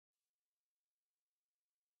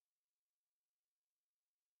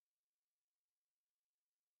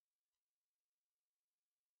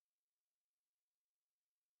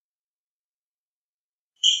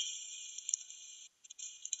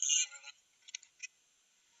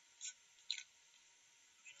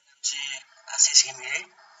आशिष घिमिरे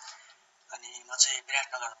अनि म चाहिँ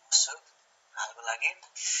विराटनगरमा बस्छु हालको लागि।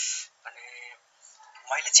 अनि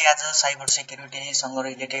मैले चाहिँ आज साइबर सेक्युरिटीसँग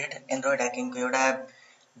रिलेटेड एन्ड्रोइड ह्याकिङको एउटा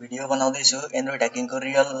भिडियो बनाउँदै छु। एन्ड्रोइड ह्याकिङको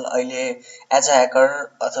रियल अहिले एज अ ह्याकर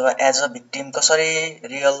अथवा एज अ भिक्टिम कसरी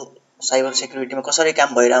रियल साइबर सेक्युरिटीमा कसरी काम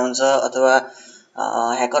भइरहेको हुन्छ अथवा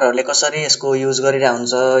ह्याकरहरूले कसरी यसको युज गरिरहेको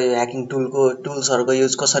हुन्छ, यो ह्याकिङ टुल्सहरूको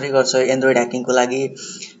युज कसरी गर्छ एन्ड्रोइड ह्याकिङको लागि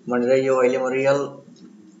भनेर यो अहिले म रियल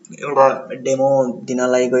एउटा डेमो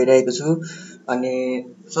दिनलाई गइरहेको छु। अनि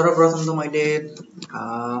सर्वप्रथम त मैले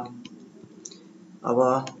अब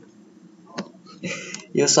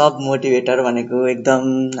यो सब मोटिभेटर भनेको एकदम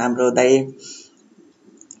हाम्रो दाइ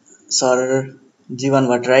सर जीवन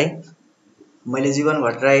भट्टराई। मैले जीवन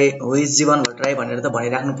भट्टराई हु इज जीवन भट्टराई भनेर त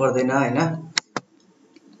भनिराख्नु पर्दैन हैन।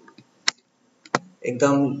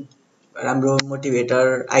 एकदम राम्रो motivator,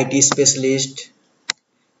 IT specialist,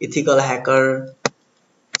 ethical hacker,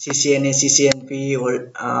 CCNA CCNP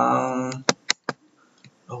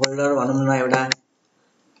holder भनौँ न एउटा।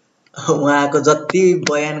 उहाँको जति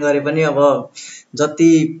बयान गरे पनि जति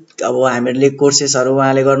हामीहरूले कोर्सेसहरू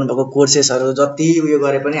उहाँले गर्नुभएको कोर्सेसहरू जति उयो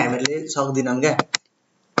गरे पनि हामीहरूले सक्दिनौँ क्या।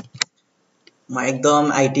 म एकदम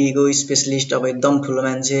आईटी को स्पेशलिस्ट, एकदम ठुलो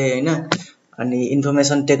मान्छे हैन। अनि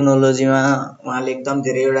इन्फर्मेसन टेक्नोलोजीमा उहाँले एकदम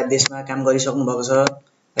धेरै एउटा देशमा काम गरिसक्नु भएको छ।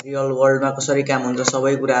 रियल वर्ल्डमा कसरी काम हुन्छ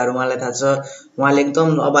सबै कुराहरू उहाँलाई थाहा छ। उहाँले एकदम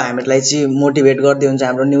हामीहरूलाई चाहिँ मोटिभेट गर्दै हुन्छ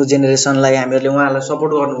हाम्रो न्यू जेनेरेसनलाई। हामीहरूले उहाँलाई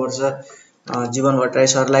सपोर्ट गर्नुपर्छ जीवन भट्टराई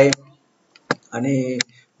सरलाई। अनि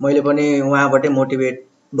मैले पनि उहाँबाटै मोटिभेट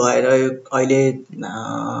भएर अहिले म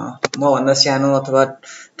भन्दा सानो अथवा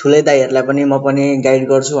ठुलै दाइहरूलाई पनि म पनि गाइड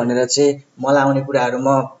गर्छु भनेर चाहिँ मलाई आउने कुराहरू म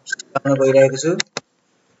सिकाउन गइरहेको छु।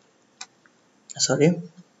 सरी।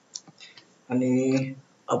 अनि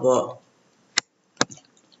अब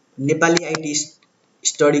नेपाली आईटी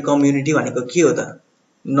स्टडी कम्युनिटी भनेको के हो त?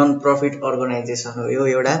 नन प्रफिट अर्गनाइजेसन हो यो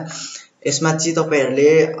एउटा। यसमा चाहिँ तपाईहरुले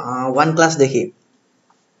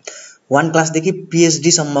 1 क्लासदेखि PhD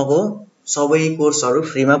सम्मको सबै कोर्सहरू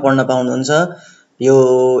फ्रीमा पढ्न पाउनुहुन्छ। यो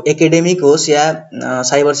एकाडेमिक होस् या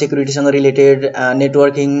साइबर सेक्युरिटीसँग रिलेटेड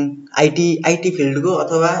नेटवर्किङ आईटी फिल्डको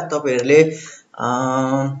अथवा तपाईहरुले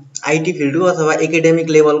आईटी फिल्डको अथवा एकाडेमिक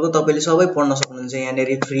लेभलको तपाईले सबै पढ्न सक्नुहुन्छ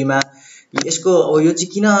यहाँनेरि फ्रीमा। यसको यो चाहिँ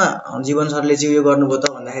किन जीवन सरले चाहिँ यो गर्नुभयो त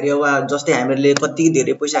भन्दाखेरि जस्तै हामीहरूले कति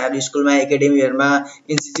धेरै पैसाहरू स्कुलमा एकाडेमीहरुमा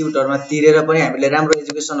इन्स्टिट्युटहरुमा तिरेर पनि हामीले राम्रो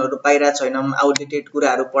एजुकेसनहरु पाइरा छैनौं, आउटडेटेड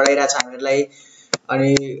कुराहरु पढाइरा छ हामीलाई।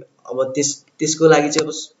 अनि त्यसको लागि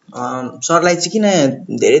चाहिँ सरलाई चाहिँ किन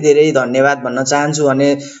धेरै धेरै धन्यवाद भन्न चाहन्छु भने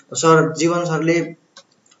सर जीवन सरले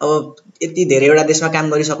यति धेरै एउटा देशमा काम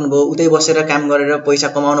गरिसक्नुभयो, उतै बसेर काम गरेर पैसा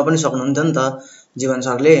कमाउन पनि सक्नुहुन्थ्यो नि त। जीवन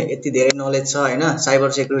सरले यति धेरै नलेज छ हैन, साइबर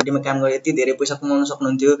सेक्युरिटीमा काम गरेर यति धेरै पैसा कमाउन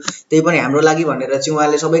सक्नुहुन्थ्यो। त्यही पनि हाम्रो लागि भनेर चाहिँ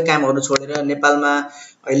उहाँले सबै कामहरु छोडेर नेपालमा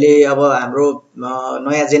अहिले हाम्रो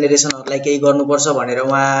नयाँ जेनेरेसनहरुलाई केही गर्नुपर्छ भनेर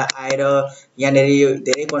उहाँ आएर यहाँनेरि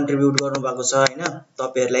धेरै कन्ट्रिब्युट गर्नुभएको छ हैन।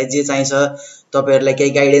 तपाईहरुलाई जे चाहिन्छ, तपाईहरुलाई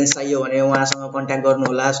केही गाइडेन्स चाहियो भने उहाँसँग कन्ट्याक्ट गर्नु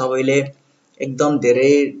होला। सबैले एकदम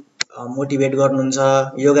धेरै मोटिभेट गर्नुहुन्छ,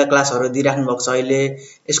 योगा क्लासहरु दिइराख्नु भएको छ अहिले।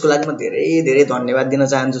 यसको लागि म धेरै धेरै धन्यवाद दिन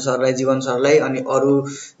चाहन्छु सरलाई, जीवन सरलाई। अनि अरु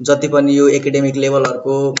जति पनि यो एकाडेमिक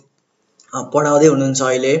लेभलहरुको पढाउँदै हुनुहुन्छ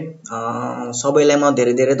अहिले सबैलाई म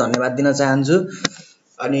धेरै धेरै धन्यवाद दिन चाहन्छु।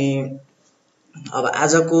 अनि अब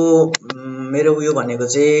आजको मेरो उयो भनेको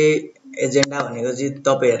चाहिँ एजेन्डा भनेको चाहिँ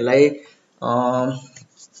तपाईहरुले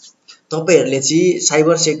चाहिँ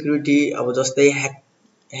साइबर सेक्युरिटी जस्तै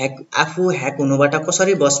आफू ह्याक हुनुबाट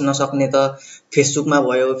कसरी बच्न सक्ने त? फेसबुकमा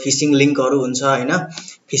भयो फिशिङ लिंकहरु हुन्छ हैन,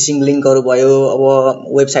 फिशिङ लिंकहरु भयो,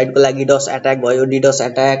 वेबसाइटको लागि DOS अट्याक भयो, DDoS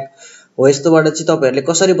अट्याक हो। यस्तोबाट चाहिँ तपाईहरुले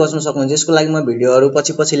कसरी बच्न सक्नुहुन्छ यसको लागि म भिडियोहरु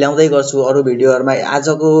पछि ल्याउँदै गर्छु। अरु भिडियोहरुमा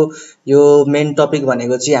आजको यो मेन टपिक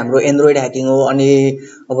भनेको चाहिँ हाम्रो एन्ड्रोइड ह्याकिङ हो। अनि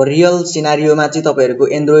रियल सिनारियोमा चाहिँ तपाईहरुको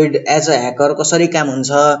एन्ड्रोइड एज अ ह्याकर कसरी काम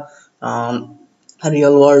हुन्छ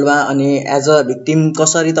रियल वर्ल्डमा, अनि एज अ भिक्टिम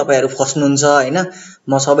कसरी तपाईहरु फस्नुहुन्छ हैन।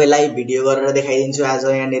 म सबै लाइभ भिडियो गरेर देखाइदिन्छु आज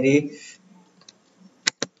यहाँनेरि।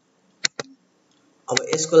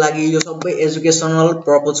 यसको लागि यो सबै एजुकेसनल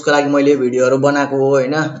पर्पजको लागि मैले भिडियोहरु बनाएको हो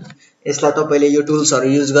हैन। यसलाई तपाईले यो टुल्सहरु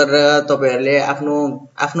युज गरेर तपाईहरुले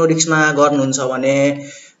आफ्नो रिस्कमा गर्नुहुन्छ भने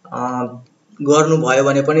गर्नुभयो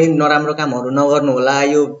भने पनि नराम्रो कामहरु नगर्नु होला।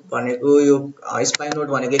 यो भनेको यो स्पाई नोट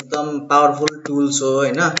भनेको एकदम पावरफुल टुल्स हो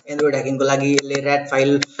हैन। एन्ड्रोइड ह्याकिङको लागि यसले र्याट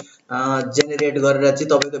फाइल जेनेरेट गरेर चाहिँ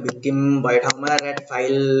तपाईको भिक्टिम भए ठाउँमा र्याट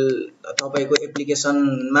फाइल तपाईको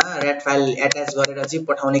एप्लिकेसनमा र्याट फाइल एट्याच गरेर चाहिँ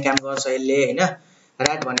पठाउने काम गर्छ यसले हैन।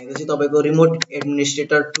 र्याट भनेको चाहिँ तपाईको रिमोट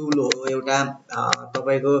एडमिनिस्ट्रेटर टुल हो एउटा।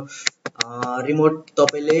 तपाईको रिमोट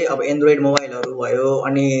तपाईले अब एन्ड्रोइड मोबाइलहरु भयो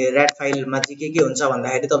अनि र्याट फाइलमा चाहिँ के हुन्छ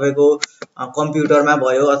भन्दाखेरि तपाईको कम्प्युटरमा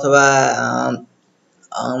भयो अथवा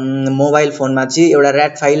मोबाइल फोनमा चाहिँ एउटा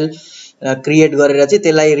र्याट फाइल क्रिएट गरेर चाहिँ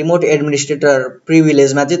त्यसलाई रिमोट एडमिनिस्ट्रेटर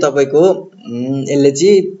प्रिभिलेजमा चाहिँ तपाईको यसले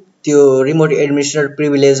चाहिँ त्यो रिमोट एडमिनिस्ट्रेटर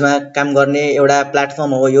प्रिभिलेजमा काम गर्ने एउटा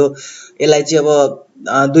प्लेटफर्म हो यो। यसलाई चाहिँ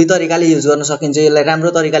अब दुई तरिकाले युज गर्न सकिन्छ। यसलाई राम्रो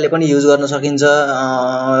तरिकाले पनि युज गर्न सकिन्छ।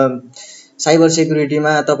 साइबर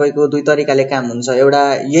सेक्युरिटीमा तपाईको दुई तरिकाले काम हुन्छ। एउटा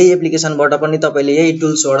यही एप्लिकेसनबाट पनि तपाईले यही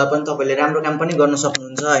टुल्सबाट पनि तपाईले राम्रो काम पनि गर्न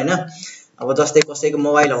सक्नुहुन्छ हैन। अब जस्तै कसैको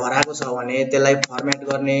मोबाइल हराएको छ भने त्यसलाई फर्मेट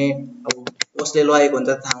गर्ने अब कसले लगेको हुन्छ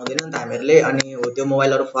थाहा हुँदैन नि त हामीहरुले। अनि हो त्यो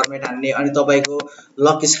मोबाइलहरु फर्मेट हान्ने अनि तपाईको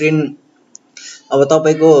लक स्क्रिन अब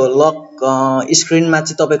तपाईको लक स्क्रिनमा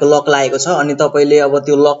चाहिँ तपाईको लक लागेको छ अनि तपाईले अब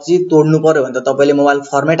त्यो लक चाहिँ तोड्नु पर्यो भने त तपाईले मोबाइल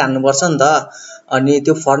फर्मेट हान्नु पर्छ नि त। अनि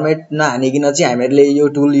त्यो फर्मेट नहानिकिन चाहिँ हामीहरुले यो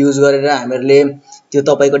टुल युज गरेर हामीहरुले त्यो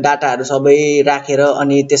तपाईको डाटाहरु सबै राखेर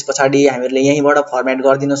अनि त्यसपछि हामीहरुले यहीँबाट फर्मेट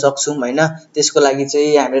गर्दिन सक्छौं हैन। त्यसको लागि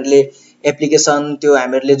चाहिँ हामीहरुले एप्लिकेसन त्यो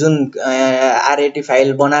हामीहरुले जुन आरएटी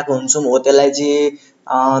फाइल बनाएको हुन्छौं हो त्यसलाई चाहिँ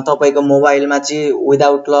तपाईको मोबाइलमा चाहिँ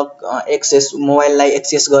विदाउट लक एक्सेस मोबाइललाई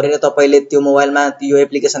एक्सेस गरेर तपाईले त्यो मोबाइलमा यो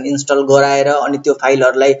एप्लिकेसन इन्स्टल गराएर अनि त्यो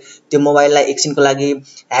फाइलहरुलाई त्यो मोबाइललाई एकछिनको लागि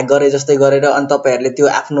ह्याक गरे जस्तै गरेर अनि तपाईहरुले त्यो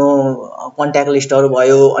आफ्नो कन्ट्याक्ट लिस्टहरु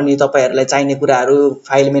भयो अनि तपाईहरुलाई चाहिने कुराहरु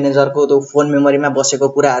फाइल म्यानेजरको त्यो फोन मेमोरीमा बसेको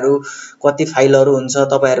कुराहरु कति फाइलहरु हुन्छ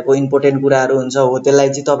तपाईहरुको इम्पोर्टेन्ट कुराहरु हुन्छ हो त्यसलाई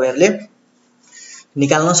चाहिँ तपाईहरुले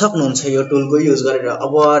निकाल्न सक्नुहुन्छ यो टुलको युज गरेर।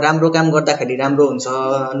 अब राम्रो काम गर्दाखेरि राम्रो हुन्छ,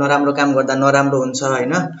 नराम्रो काम गर्दा नराम्रो हुन्छ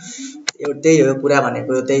हैन। त्यही हो कुरा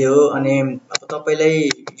भनेको त्यही हो। अनि अब तपाईलाई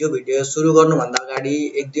यो भिडियो सुरु गर्नु भन्दा अगाडि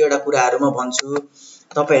एक दुईवटा कुराहरु म भन्छु।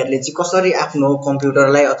 तपाईहरुले चाहिँ कसरी आफ्नो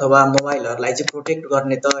कम्प्युटरलाई अथवा मोबाइलहरुलाई चाहिँ प्रोटेक्ट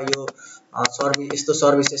गर्ने त यो यस्तो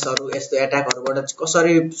सर्भिसेसहरु यस्तो एट्याकहरुबाट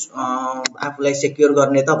कसरी आफुलाई सेक्युर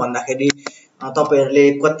गर्ने त भन्दाखेरि तपाईहरुले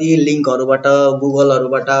कति लिंकहरुबाट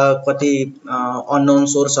गुगलहरुबाट कति अननोन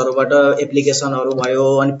सोर्सहरुबाट एप्लिकेसनहरु भयो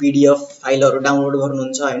अनि पीडीएफ फाइलहरु डाउनलोड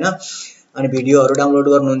गर्नुहुन्छ हैन। अनि भिडियोहरु डाउनलोड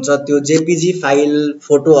गर्नुहुन्छ त्यो जेपीजी फाइल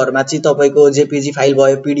फोटोहरुमा चाहिँ तपाईको जेपीजी फाइल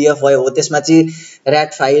भयो पीडीएफ भयो हो त्यसमा चाहिँ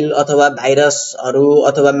र्याट फाइल अथवा भाइरसहरु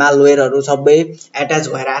अथवा मालवेयरहरु सबै एट्याच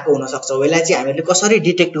भएर आएको हुन सक्छ। यसलाई चाहिँ हामीले कसरी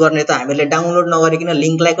डिटेक्ट गर्ने त हामीले डाउनलोड नगरिकिन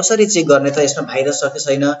लिंकलाई कसरी चेक गर्ने त यसमा भाइरस छ कि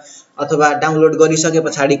छैन अथवा डाउनलोड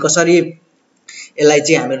गरिसकेपछि कसरी यसलाई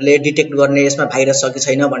चाहिँ हामीले डिटेक्ट गर्ने यसमा भाइरस छ कि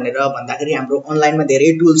छैन भनेर भन्दाखेरि हाम्रो अनलाइनमा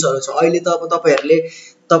धेरै टुल्सहरु छ। अहिले त अब तपाईहरुले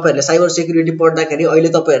साइबर सेक्युरिटी पढ्दाखेरि अहिले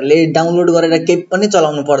तपाईहरुले डाउनलोड गरेर केही पनि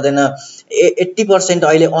चलाउनु पर्दैन। 80%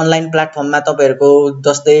 अहिले अनलाइन प्लेटफर्ममा तपाईहरुको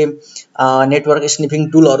जस्तै नेटवर्क स्निफिङ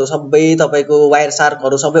टुलहरु सबै तपाईको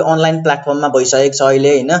वायरशार्कहरु सबै अनलाइन प्लेटफर्ममा भइसकेको छ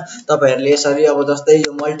अहिले हैन। तपाईहरुले यसरी अब जस्तै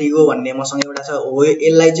यो मल्टिगो भन्ने मसँग एउटा छ हो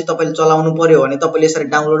यसलाई चाहिँ तपाईले चलाउनु पर्यो भने तपाईले यसरी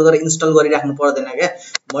डाउनलोड गरेर इन्स्टल गरिराख्नु पर्दैन के।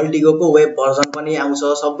 मल्टिगोको वेब भर्जन पनि आउँछ।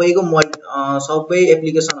 सबै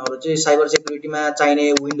एप्लिकेसनहरु चाहिँ साइबर सेक्युरिटीमा चाहिने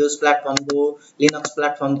विन्डोज प्लेटफर्मको लिनक्स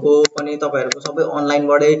प्लेटफर्मको पनि तपाईहरुको सबै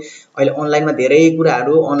अनलाइनबाटै अहिले अनलाइनमा धेरै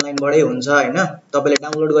कुराहरु अनलाइनबाटै हुन्छ हैन। तपाईले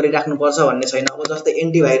डाउनलोड गरिराख्नु पर्छ भन्ने छैन। अब जस्तै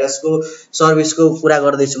एन्टिभाइरसको सर्भिसको कुरा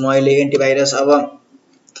गर्दै छु म अहिले। एन्टिभाइरस अब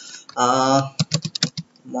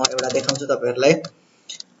म एउटा देखाउँछु तपाईहरुलाई।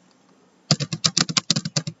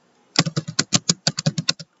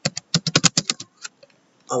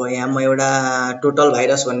 अब यहाँ म एउटा टोटल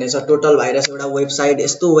भाइरस भन्ने छ। टोटल भाइरस एउटा वेबसाइट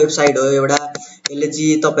यस्तो वेबसाइट हो एउटा यसले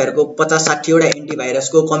चाहिँ तपाईहरुको 50-60 वटा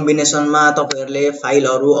एन्टिभाइरसको कम्बिनेसनमा तपाईहरुले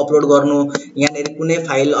फाइलहरु अपलोड गर्नु यहाँनेरि कुनै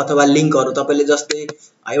फाइल अथवा लिंकहरु तपाईले जस्तै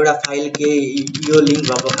एउटा फाइल के यो लिंक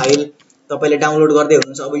भएको फाइल तपाईले डाउनलोड गर्दै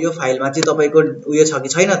हुनुहुन्छ। अब यो फाइलमा चाहिँ तपाईको उयो छ कि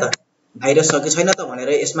छैन त भाइरस छ कि छैन त भनेर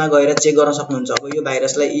यसमा गएर चेक गर्न सक्नुहुन्छ। अब यो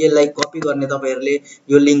भाइरसलाई यसलाई कपी गर्ने तपाईहरुले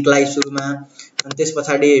यो लिंकलाई सुरुमा अनि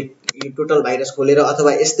त्यसपछि यो टोटल भाइरस खोलेर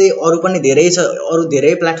अथवा यस्तै अरु पनि धेरै छ अरु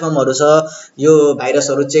धेरै प्लेटफर्महरु छ यो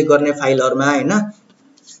भाइरसहरु चेक गर्ने फाइलहरुमा हैन।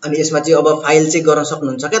 अनि यसमा चाहिँ अब फाइल चेक गर्न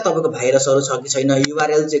सक्नुहुन्छ के तपाईको भाइरसहरु छ कि छैन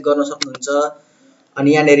युआरएल चेक गर्न सक्नुहुन्छ।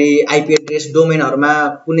 अनि यहाँनेरि आईपी एड्रेस डोमेनहरुमा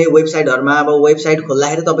कुनै वेबसाइटहरुमा अब वेबसाइट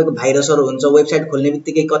खोल्दाखेरि तपाईको भाइरसहरु हुन्छ। वेबसाइट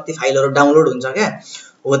खोल्नेबित्तिकै कति फाइलहरु डाउनलोड हुन्छ के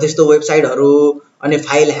हो त्यस्तो वेबसाइटहरु अनि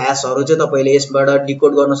फाइल ह्याशहरु चाहिँ तपाईले यसबाट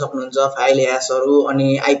डिकोड गर्न सक्नुहुन्छ। फाइल ह्याशहरु अनि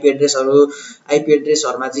आईपी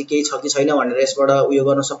एड्रेसहरुमा चाहिँ केही छ कि छैन भनेर यसबाट उयो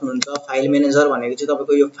गर्न सक्नुहुन्छ। फाइल म्यानेजर भनेको चाहिँ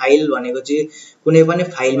तपाईको यो फाइल भनेको चाहिँ कुनै पनि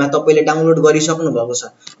फाइलमा तपाईले डाउनलोड गरिसक्नु भएको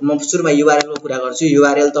छ। म सुरुमा युआरएल को कुरा गर्छु।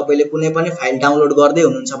 युआरएल तपाईले कुनै पनि फाइल डाउनलोड गर्दै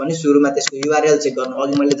हुनुहुन्छ भने सुरुमा त्यसको युआरएल चेक गर्नु।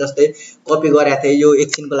 अघि मैले जस्तै कपी गरेको थिए यो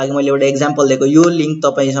एकछिनको लागि मैले एउटा एक्जाम्पल दिएको। यो लिंक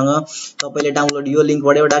तपाईले डाउनलोड यो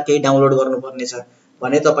लिंकबाट एउटा केही डाउनलोड गर्नुपर्ने छ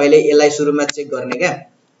भने तपाईले यसलाई सुरुमा चेक गर्ने क्या।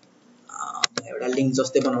 एउटा लिंक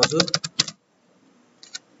जस्तै बनाउँछु।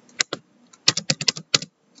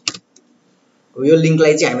 यो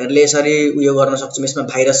लिंकलाई चाहिँ हामीहरुले यसरी उयो गर्न सक्छौं यसमा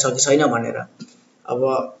भाइरस छ कि छैन भनेर अब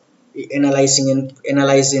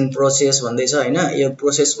एनालाइज इन प्रोसेस भन्दै छ हैन यो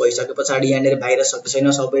प्रोसेस भइसकेपछि यहाँनेर भाइरस छ कि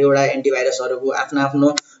छैन सबैवटा एन्टिभाइरसहरुको आफ्नो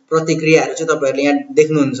आफ्नो प्रतिक्रियाहरु चाहिँ तपाईहरुले यहाँ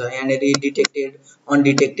देख्नुहुन्छ यहाँनेर डिटेक्टेड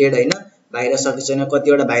अनडिटेक्टेड हैन भाइरस छ कि छैन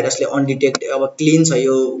कतिवटा भाइरसले अनडिटेक्ट अब क्लीन छ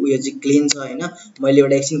यो उयो चाहिँ क्लीन छ हैन मैले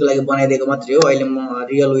एउटा एकछिनको लागि बनाइदिएको मात्रै हो अहिले म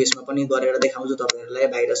रियल उयसमा पनि गरेर देखाउँछु तपाईहरुलाई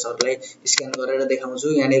भाइरसहरुलाई स्क्यान गरेर देखाउँछु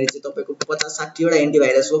यहाँनेर चाहिँ तपाईको 50-60 वटा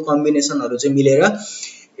एन्टिभाइरसको कम्बिनेसनहरु चाहिँ मिलेर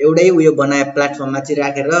एउटै उयो बनाए प्लेटफर्ममा चाहिँ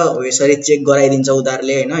राखेर यसरी चेक गराइदिन्छ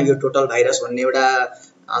उनीहरुले हैन यो टोटल भाइरस भन्ने एउटा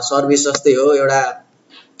सर्भिस जस्तै हो एउटा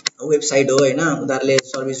वेबसाइट हो हैन उनीहरुले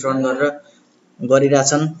सर्भिस रन गरेर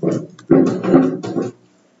गरिराछन्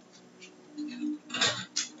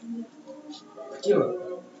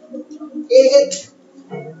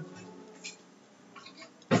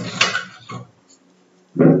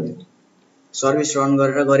सर्भिस रन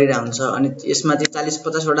गरेर गरिरा हुन्छ अनि यसमा चाहिँ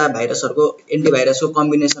 40-50 वटा भाइरसहरुको एन्टिभाइरसको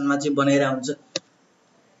कम्बिनेसनमा चाहिँ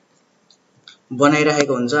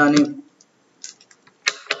बनाइराखेको हुन्छ अनि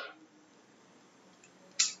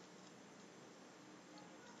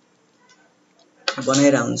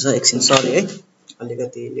बनाइरा हुन्छ एकछिन सरी है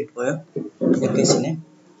अलिकति लेट भयो एकैछिन है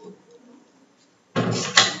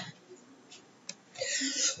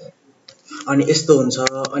अनि यस्तो हुन्छ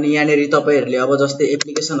अनि यहाँनेरि तपाईहरुले अब जस्तै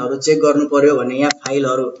एप्लिकेसनहरु चेक गर्नु पर्यो भने यहाँ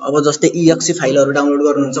फाइलहरु अब जस्तै exe फाइलहरु डाउनलोड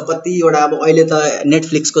गर्नुहुन्छ कतिवटा अब अहिले त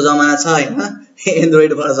नेटफ्लिक्सको जमाना छ हैन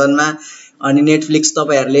एन्ड्रोइड भर्जनमा अनि नेटफ्लिक्स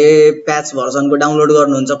तपाईहरुले प्याच भर्जनको डाउनलोड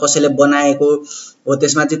गर्नुहुन्छ कसैले बनाएको हो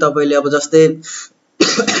त्यसमा चाहिँ तपाईले अब जस्तै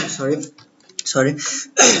सरी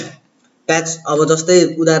प्याच अब जस्तै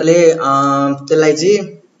उनीहरुले त्यसलाई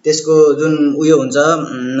चाहिँ त्यसको जुन उयो हुन्छ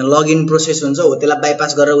लगइन प्रोसेस हुन्छ हो त्यसलाई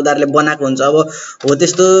बाइपास गरेर उनीहरुले बनाएको हुन्छ अब हो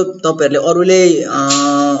त्यस्तो तपाईहरुले अरुले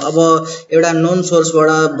अब एउटा नन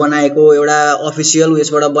सोर्सबाट बनाएको एउटा अफिसियल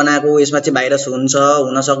उयसबाट बनाएको यसमा चाहिँ भाइरस हुन्छ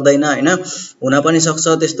हुन सक्दैन हैन हुन पनि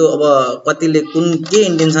सक्छ त्यस्तो अब कतिले कुन के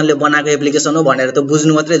इन्टेन्सनले बनाएको एप्लिकेसन हो भनेर त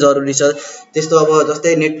बुझ्नु मात्रै जरुरी छ त्यस्तो अब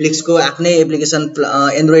जस्तै नेटफ्लिक्सको आफ्नै एप्लिकेसन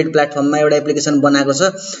एन्ड्रोइड प्लेटफर्ममा एउटा एप्लिकेसन बनाएको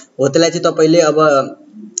छ हो त्यसलाई चाहिँ तपाईले अब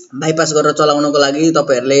बाइपास गरेर चलाउनको लागि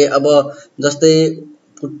तपाईहरुले अब जस्तै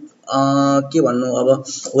के भन्नु अब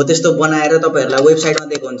हो त्यस्तो बनाएर तपाईहरुलाई वेबसाइटमा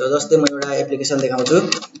दिएको हुन्छ जस्तै म एउटा एप्लिकेसन देखाउँछु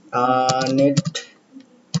नेट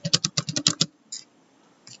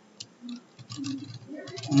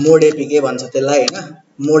मोड एपीके भन्छ त्यसलाई हैन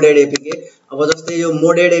मोडेड एपीके अब जस्तै यो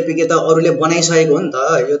मोडेड एपीके त अरुले बनाइसकेको हो नि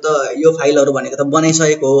त यो फाइलहरु भनेको त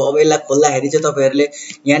बनाइसकेको हो अब यसलाई खोल्दाखेरि चाहिँ तपाईहरुले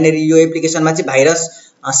यहाँनेर यो एप्लिकेसनमा चाहिँ भाइरस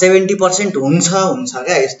 70% हुन्छ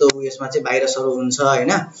क्या यस्तो यसमा चाहिँ भाइरसहरु हुन्छ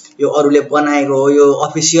हैन यो अरुले बनाएको हो यो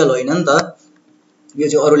अफिसियल होइन नि त यो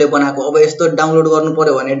चाहिँ अरुले बनाएको अब यस्तो डाउनलोड गर्नु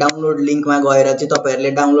पर्यो भने डाउनलोड लिंकमा गएर चाहिँ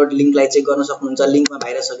तपाईहरुले डाउनलोड लिंकलाई चेक गर्न सक्नुहुन्छ लिंकमा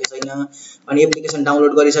भाइरस छ कि छैन अनि एप्लिकेसन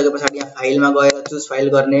डाउनलोड गरिसकेपछि यहाँ फाइलमा गएर चुज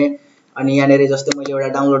फाइल गर्ने अनि यहाँनेर जस्तै मैले एउटा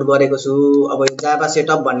डाउनलोड गरेको छु अब यो जावा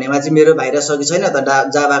सेटअप भन्नेमा चाहिँ मेरो भाइरस छ कि छैन त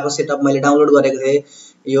जावाको सेटअप मैले डाउनलोड गरेको थिए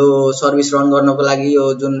यो सर्भिस रन गर्नको लागि यो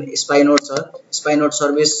जुन स्पाइनोट छ स्पाइनोट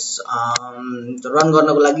सर्भिस रन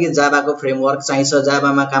गर्नको लागि जावाको फ्रेमवर्क चाहिन्छ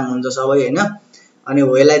जावामा काम हुन्छ सबै हैन अनि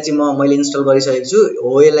हो यसलाई चाहिँ मैले इन्स्टल गरिसकेको छु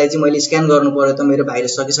हो यसलाई चाहिँ मैले स्क्यान गर्नु पर्यो त मेरो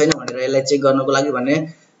भाइरस छ कि छैन भनेर यसलाई चेक गर्नको लागि भने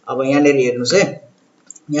अब यहाँनेर हेर्नुस् है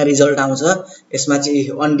यहाँ रिजल्ट आउँछ यसमा चाहिँ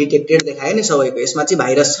अनडिटेक्टेड देखायो नि सबैको यसमा चाहिँ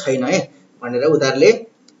भाइरस छैन है भनेर उनीहरुले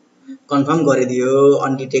कन्फर्म गरिदियो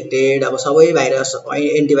अनडिटेक्टेड अब सबै भाइरस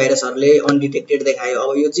एन्टिभाइरसहरुले अनडिटेक्टेड देखायो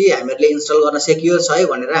अब यो चाहिँ हामीहरुले इन्स्टल गर्न सेक्युर छ है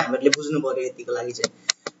भनेर हामीहरुले बुझ्नु पर्यो यतिको लागि चाहिँ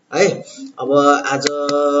है अब आज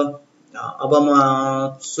अब म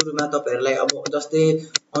सुरुमा तपाईहरुलाई अब जस्तै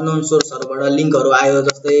अननोन सोर्सहरुबाट लिंकहरु आयो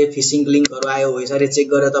जस्तै फिशिङ लिंकहरु आयो हो यसरी चेक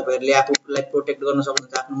गरेर तपाईहरुले आफूलाई प्रोटेक्ट गर्न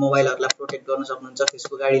सक्नुहुन्छ आफ्नो मोबाइलहरुलाई प्रोटेक्ट गर्न सक्नुहुन्छ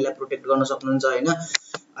फेसबुक गाडीलाई प्रोटेक्ट गर्न सक्नुहुन्छ हैन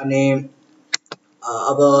अनि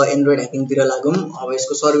अब एन्ड्रोइड ह्याकिङतिर लागौं अब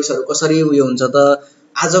यसको सर्भिसहरु कसरी उयो हुन्छ त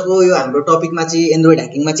आजको यो हाम्रो टपिकमा चाहिँ एन्ड्रोइड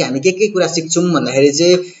ह्याकिङमा चाहिँ हामी के कुरा सिक्छौं भन्दाखेरि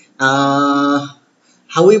चाहिँ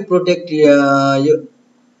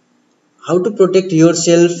how to protect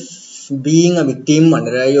yourself being a victim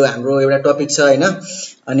भनेर यो हाम्रो एउटा टपिक छ हैन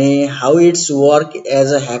अनि how it's work as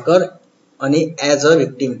a hacker अनि एज अ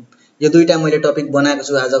भिक्टिम यो दुईटा मैले टपिक बनाएको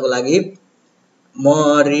छु आजको लागि म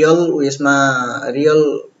रियल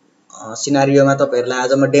सिनारियोमा तपाईहरुलाई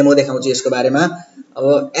आज म डेमो देखाउँछु यसको बारेमा अब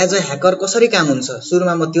एज अ ह्याकर कसरी काम हुन्छ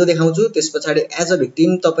सुरुमा म त्यो देखाउँछु त्यसपछि एज अ भिक्टिम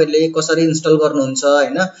तपाईहरुले कसरी इन्स्टल गर्नुहुन्छ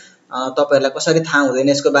हैन तपाईहरुलाई कसरी थाहा हुँदैन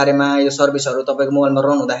यसको बारेमा यो सर्भिसहरु तपाईको मोबाइलमा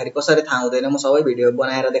रन हुँदाखेरि कसरी थाहा हुँदैन म सबै भिडियो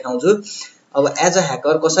बनाएर देखाउँछु अब एज अ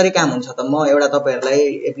ह्याकर कसरी काम हुन्छ त म एउटा तपाईहरुलाई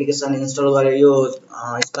एप्लिकेसन इन्स्टल गरेर यो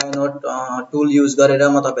स्पाइनोट टुल युज गरेर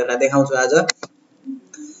म तपाईहरुलाई देखाउँछु आज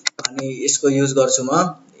अनि यसको युज गर्छु म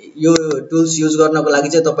यो टुल्स युज गर्नको लागि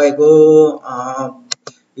चाहिँ तपाईको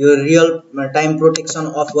यो रियल टाइम प्रोटेक्सन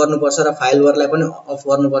अफ गर्नुपर्छ र फायरवललाई पनि अफ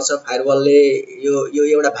गर्नुपर्छ। फायरवलले यो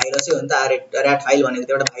एउटा भाइरसै हो नि त, ऱ्याट फाइल भनेको त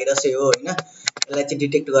एउटा भाइरसै हो हैन। यसलाई चाहिँ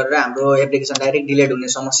डिटेक्ट गरेर हाम्रो एप्लिकेसन डाइरेक्ट डिलिट हुने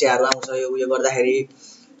समस्याहरू आउँछ यो उयो गर्दाखेरि।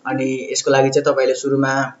 अनि यसको लागि चाहिँ तपाईले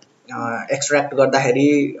सुरुमा एक्सट्र्याक्ट गर्दाखेरि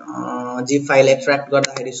जिप फाइल एक्सट्र्याक्ट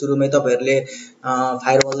गर्दाखेरि सुरुमै तपाईहरुले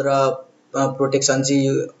फायरवल र प्रोटेक्सन चाहिँ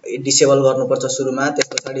डिसेबल गर्नुपर्छ सुरुमा।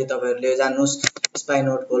 त्यसपछि तपाईहरुले जानुस् स्पाई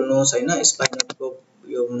नोड खोल्नुस् हैन। स्पाई नोडको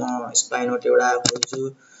यो म स्पाई नोड एउटा खोल्छु।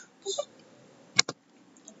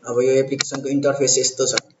 अब यो एप्लिकेसनको इन्टरफेस यस्तो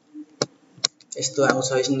छ, यस्तो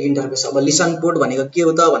आउँछ इन्टरफेस। अब लिसन पोर्ट भनेको के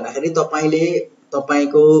हो त भन्दाखेरि तपाईले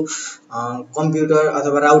तपाईको कम्प्युटर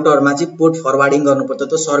अथवा राउटरमा चाहिँ पोर्ट फरवार्डिङ गर्नुपर्छ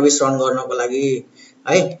त्यो सर्भिस रन गर्नको लागि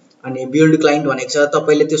है। अनि बिल्ड क्लाइन्ट भनेको छ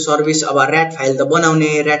तपाईले त्यो सर्भिस अब ऱ्याट फाइल त बनाउने,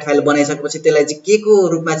 ऱ्याट फाइल बनाइसकेपछि त्यसलाई चाहिँ के को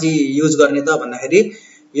रूपमा चाहिँ युज गर्ने त भन्दाखेरि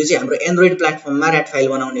यो चाहिँ हाम्रो एन्ड्रोइड प्लेटफर्ममा ऱ्याट फाइल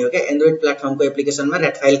बनाउने हो क्या। एन्ड्रोइड प्लेटफर्मको एप्लिकेसनमा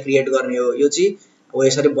ऱ्याट फाइल क्रिएट गर्ने हो। यो चाहिँ हो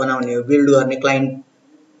यसरी बनाउने हो, बिल्ड गर्ने, क्लाइन्ट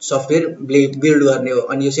सफ्टवेयर बिल्ड गर्ने हो।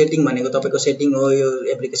 अनि यो सेटिङ भनेको तपाईको सेटिङ हो यो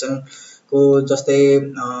एप्लिकेसनको, जस्तै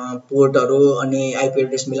पोर्टहरु अनि आईपी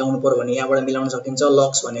एड्रेस मिलाउनु पर्यो भने यहाँबाट मिलाउन सकिन्छ।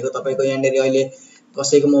 लक्स भनेको तपाईको यहाँनेरि अहिले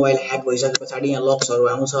कसैको मोबाइल ह्याक भइसके पछाडी यहाँ लक्सहरु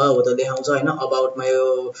आउँछ हो त देखाउँछ हैन। अबाउटमा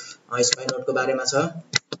यो स्पाई नोडको बारेमा छ।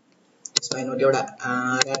 स्पाई नोड एउटा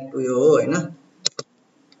ऱ्याट उयो हो हैन।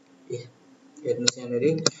 हेर्नुस्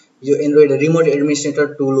यहाँनेरि यो एन्ड्रोइड रिमोट एडमिनिस्ट्रेटर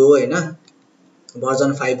टुल हो हैन।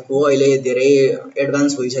 भर्जन 5 को अहिले धेरै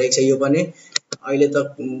एडभान्स भइसकेको छ यो पनि। अहिले त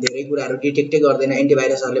धेरै कुराहरु डिटेक्टै गर्दैन,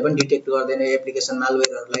 एन्टिभाइरसहरुले पनि डिटेक्ट गर्दैन। एप्लिकेसन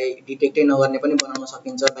मालवेयरहरुलाई डिटेक्टै नगर्ने पनि बनाउन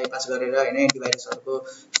सकिन्छ बाइपास गरेर हैन। एन्टिभाइरसहरुको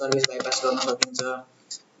सर्भिस बाइपास गर्न सकिन्छ।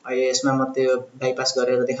 अहिले यसमा म त्यो बाइपास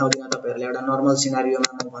गरेर देखाउँदिन तपाईहरुलाई, एउटा नर्मल सिनारियोमा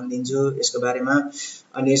म भन्दिन्छु यसको बारेमा।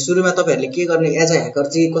 अनि सुरुमा तपाईहरुले के गर्ने एज अ ह्याकर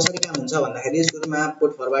चाहिँ कसरी काम हुन्छ भन्दाखेरि सुरुमा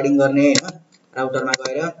पोर्ट फरवार्डिङ गर्ने हैन। राउटरमा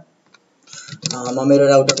गएर म मेरो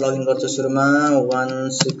राउटर लगइन गर्छु। सुरुमा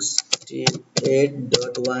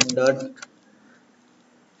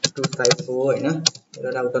 168.1.254 हैन मेरो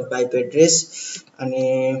राउटरको आईपी एड्रेस। अनि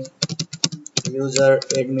युजर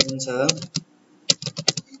एडमिन छ।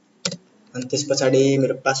 अनि त्यसपछि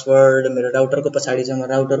मेरो पासवर्ड मेरो राउटरको पछाडी छ। म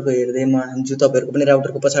राउटरको हेर्दै म हान्छु। तपाईहरुको पनि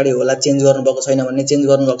राउटरको पछाडी होला। चेन्ज गर्नु भएको छैन भने, चेन्ज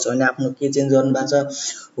गर्नु भएको छ भने आफ्नो के चेन्ज गर्नु भएको छ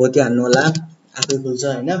हो त्यो हान्नु होला, आफै खुल्छ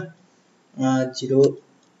हैन।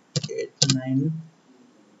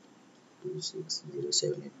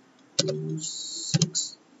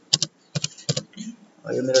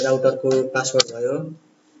 089260782 यो मेरो राउटरको पासवर्ड भयो।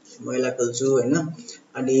 म यसलाई खोल्छु हैन।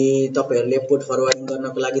 अनि तपाईहरुले पोर्ट फरवार्डिङ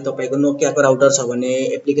गर्नको लागि तपाईको नोकियाको राउटर छ भने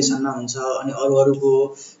एप्लिकेसनमा हुन्छ। अनि अरुको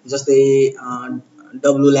जस्तै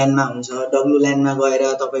WLAN मा हुन्छ। WLAN मा गएर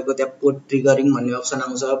तपाईको त्यहाँ पोर्ट ट्रिगरिङ भन्ने अप्सन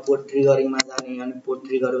आउँछ। पोर्ट ट्रिगरिङमा जाने अनि पोर्ट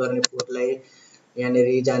ट्रिगर गर्ने पोर्टलाई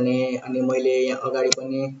यहाँनेरि जाने। अनि मैले यहाँ अगाडि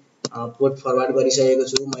पनि पोर्ट फरवार्ड गरिसकेको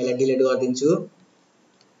छु। म यसलाई डिलिट गर्दिन्छु।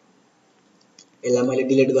 यसलाई मैले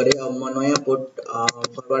डिलिट गरे। अब म नयाँ पोर्ट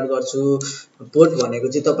फरवार्ड गर्छु। पोर्ट भनेको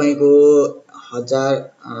चाहिँ तपाईको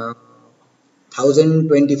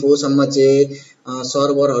 1024 सम्म चाहिँ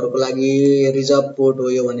सर्भरहरुको लागि रिजर्भ पोर्ट हो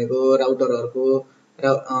यो भनेको। राउटरहरुको र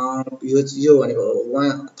यो भनेको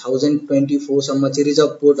 1024 सम्म चाहिँ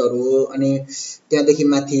रिजर्भ पोर्टहरु हो। अनि त्यहाँदेखि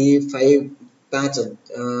माथि 5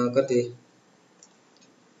 कति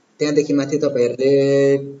त्यहाँदेखि माथि तपाईहरुले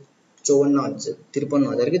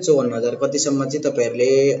 53,000 कि 54,000 कति सम्म चाहिँ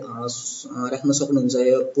तपाईहरुले राख्न सक्नुहुन्छ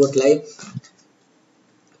यो पोर्टलाई।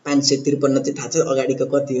 553 चाहिँ थाहा छ, अगाडिको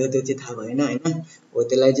कति हो त्यो चाहिँ थाहा भएन हैन। हो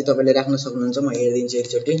त्यसलाई चाहिँ तपाईले राख्न सक्नुहुन्छ। म हेर्दिन्छु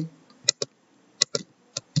एकचोटी।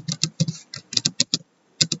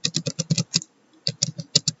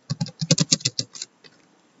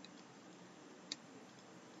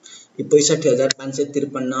 यो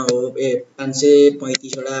 65,553 हो।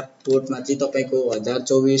 535 वटा पोर्टमा चाहिँ तपाईको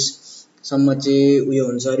 1024 सम्म चाहिँ उयो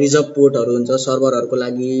हुन्छ, रिजर्भ पोर्टहरु हुन्छ सर्भरहरुको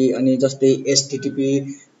लागि। अनि जस्तै एचटीटीपी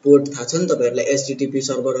पोर्ट थाहा छ नि तपाईहरुलाई, एचटीटीपी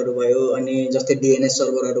सर्भरहरु भयो अनि जस्तै डीएनएस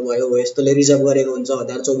सर्भरहरु भयो, हो यस्तोले रिजर्भ गरेको हुन्छ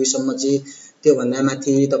 1024 सम्म चाहिँ। त्यो भन्दा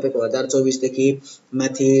माथि तपाईको 1024 देखि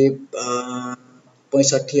माथि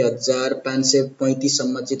 65,535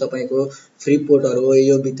 सम्म चाहिँ तपाईको फ्री पोर्टहरु हो।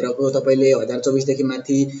 यो भित्रको तपाईले 1024 देखि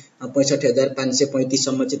माथि 65,535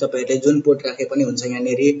 सम्म चाहिँ तपाईहरुले जुन पोर्ट राखे पनि हुन्छ।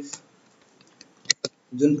 यहाँनेरि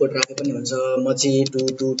जुन पोर्ट राखे पनि हुन्छ। म चाहिँ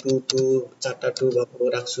 2222 चारटा 2 भएको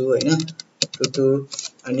राख्छु हैन। 22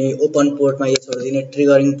 अनि ओपन पोर्टमा यो छोड्दिने।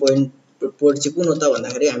 ट्रिगरिङ पोर्ट चाहिँ कुन हो त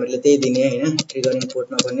भन्दाखेरि हामीले त्यही दिने हैन। ट्रिगरिङ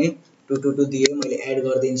पोर्टमा पनि 222 दिए। मैले एड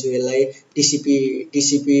गर्दिन्छु यसलाई।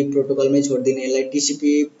 टीसीपी प्रोटोकलमै छोड्दिने यसलाई।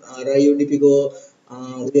 टीसीपी र यूडीपी को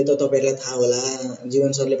उयो त तपाईहरुलाई थाहा होला।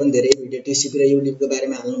 जीवन सरले पनि धेरै भिडियो टीसीपी र यूडीपी को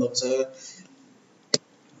बारेमा हाल्नु भएको छ।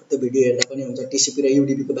 त्यो भिडियो हेर्दा पनि हुन्छ। टिसिपी र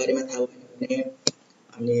युडीपी को बारेमा थाहा भएन भने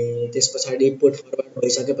अनि त्यसपछि पोर्ट फरवर्ड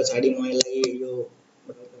भइसकेपछि म यसलाई यो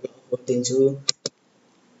राउटरलाई दिन्छु।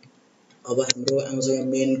 अब हाम्रो आउँछ यहाँ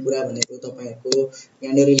मेन कुरा भनेको तपाईहरुको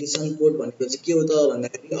यहाँ रिलेसन पोर्ट भनेको चाहिँ के हो त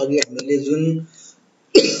भन्दाखेरि अघि हामीले जुन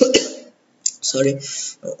सरी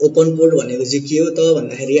ओपन पोर्ट भनेको चाहिँ के हो त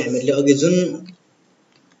भन्दाखेरि हामीले अघि जुन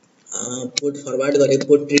पोर्ट फरवर्ड गरेको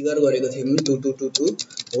पोर्ट ट्रिगर गरेको थियौं 2222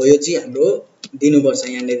 हो, यो चाहिँ हाम्रो दिनुपर्छ।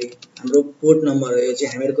 यहाँ हाम्रो पोर्ट नम्बर हो, यो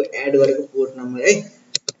चाहिँ हामीहरुको एड गरेको पोर्ट नम्बर है।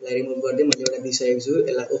 यसलाई रिमुभ गर्दै मैले एउटा दिइसकेको छु,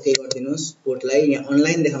 यसलाई ओके गरिदिनुस्। पोर्टलाई यहाँ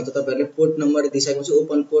अनलाइन देखाउँछ, तपाईहरुले पोर्ट नम्बर दिइसकेको छु।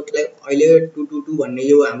 ओपन पोर्टलाई अहिले 222 भन्ने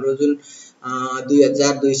यो हाम्रो जुन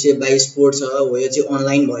 2222 पोर्ट छ हो, यो चाहिँ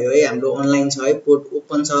अनलाइन भयो है, हाम्रो अनलाइन छ है, पोर्ट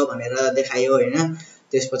ओपन छ भनेर देखायो हैन।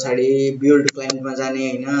 त्यसपछि बिल्ड क्लाइन्टमा जाने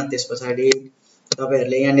हैन। त्यसपछि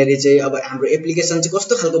तपाईहरुले यहाँ चाहिँ अब हाम्रो एप्लिकेसन चाहिँ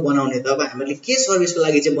कस्तो खालको बनाउने त, अब हामीले के सर्भिसको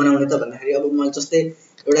लागि चाहिँ बनाउने त भन्दाखेरि अब म जस्तै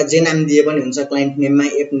एउटा जे नाम दिए पनि हुन्छ, क्लाइन्ट नेममा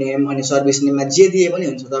एप नेम अनि सर्भिस नेममा जे दिए पनि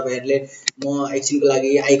हुन्छ। तपाईहरुले म एकछिनको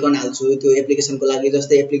लागि आइकन हाल्छु त्यो एप्लिकेसनको लागि।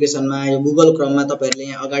 जस्तै एप्लिकेसनमा यो गुगल क्रोममा तपाईहरुले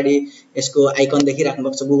यहाँ अगाडि यसको आइकन देखिराख्नु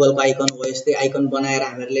भएको छ, गुगलको आइकन हो। यस्तै आइकन बनाएर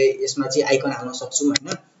हामीले यसमा चाहिँ आइकन हाल्न सक्छौं हैन।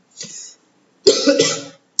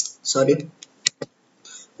 सरी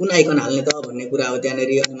कुन आइकन हाल्ने त भन्ने कुरा हो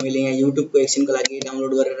त्यहाँनेरि। अनि मैले यहाँ युट्युबको एकछिनको लागि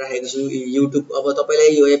डाउनलोड गरेर राखेको छु युट्युब। अब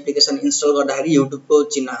तपाईलाई यो एप्लिकेसन इन्स्टल गर्दाखेरि युट्युबको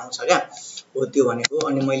चिन्ह आउँछ क्या, हो त्यो भनेको।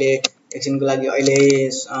 अनि मैले एकछिनको लागि अहिले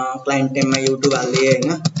क्लाइन्ट नेममा युट्युब हाल्दिए हैन,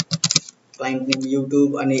 क्लाइन्ट नेम युट्युब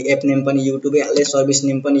अनि एप नेम पनि युट्युबै हाल्दै, सर्भिस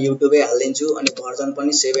नेम पनि युट्युबै हाल्दिन्छु। अनि भर्जन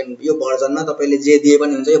पनि 7। यो भर्जनमा तपाईले जे दिए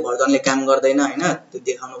पनि हुन्छ, यो भर्जनले काम गर्दैन हैन, त्यो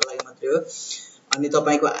देखाउनको लागि मात्रै हो। अनि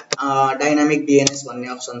तपाईको डायनामिक डीएनएस भन्ने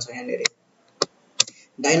अप्सन छ यहाँनेरि।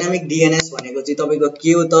 डायनामिक डीएनएस भनेको चाहिँ तपाईको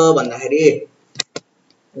के हो त भन्दाखेरि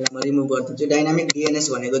म रिमुभ गर्दिन्छु। डायनामिक डीएनएस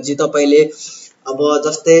भनेको चाहिँ तपाईले अब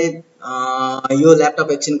जस्तै यो ल्यापटप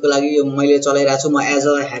एकछिनको लागि यो मैले चलाइराछु, म एज अ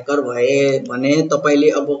ह्याकर भए भने तपाईले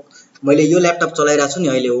अब मैले यो ल्यापटप चलाइराछु नि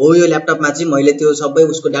अहिले, हो यो ल्यापटपमा चाहिँ मैले त्यो सबै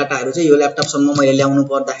उसको डाटाहरु चाहिँ यो ल्यापटपसम्म मैले ल्याउनु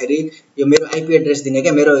पर्दाखेरि यो मेरो आईपी एड्रेस दिने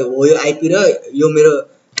क्या, मेरो हो यो आईपी र यो मेरो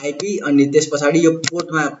आईपी। अनि त्यसपछि यो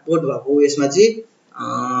पोर्टमा पोर्ट भएको यसमा चाहिँ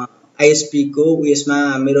आईएसपी को उयसमा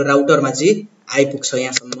मेरो राउटरमा चाहिँ आइपुग्छ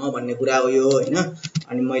यहाँसम्म भन्ने कुरा हो यो हैन।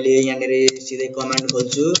 अनि मैले यहाँनेरि सिधै कमान्ड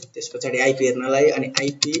खोल्छु, त्यसपछि आईपी हेर्नलाई। अनि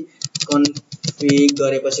आईपी कन्फिग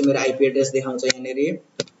गरेपछि मेरो आईपी एड्रेस देखाउँछ यहाँनेरि।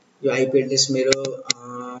 यो आईपी एड्रेस मेरो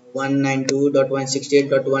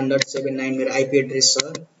 192.168.1.79 मेरो आईपी एड्रेस छ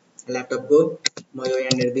ल्यापटपको। म यो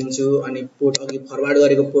यहाँनेरि दिन्छु। अनि पोर्ट अघि फरवर्ड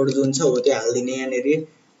गरेको पोर्ट जुन छ हो त्यो हाल्दिने यहाँनेरि।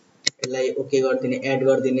 यसलाई ओके गरिदिने, एड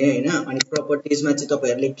गरिदिने हैन। अनि प्रपर्टिजमा चाहिँ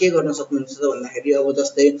तपाईहरुले के गर्न सक्नुहुन्छ त भन्दाखेरि अब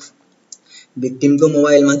जस्तै भिक्टिमको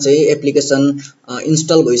मोबाइलमा चाहिँ एप्लिकेसन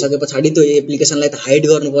इन्स्टल भइसकेपछि त्यो एप्लिकेसनलाई त हाइड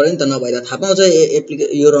गर्नु पर्यो नि त, नभए त थाहा पाउँछ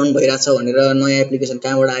यो रन भइराछ भनेर नयाँ एप्लिकेसन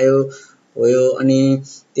कहाँबाट आयो हो यो। अनि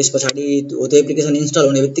त्यसपछि हो त्यो एप्लिकेसन इन्स्टल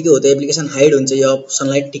हुने बित्तिकै हो त्यो एप्लिकेसन हाइड हुन्छ। यो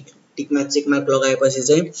अप्सनलाई टिकमा चेक मार्क लगाएपछि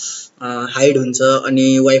चाहिँ हाइड हुन्छ। अनि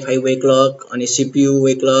वाइफाई वेक लक अनि सीपीयू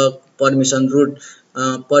वेक लक, पर्मिसन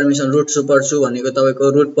रुट सुपर भनेको तपाईको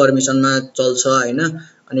रुट पर्मिसनमा चल्छ हैन।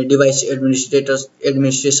 अनि डिभाइस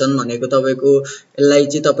एडमिनिस्ट्रेसन भनेको तपाईको यसलाई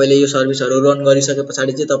चाहिँ तपाईले यो सर्भिसहरु रन गरिसकेपछि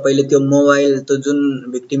चाहिँ तपाईले त्यो मोबाइल त्यो जुन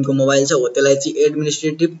भिक्टिमको मोबाइल छ हो त्यसलाई चाहिँ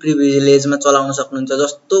एडमिनिस्ट्रेटिभ प्रिभिलेजमा चलाउन सक्नुहुन्छ।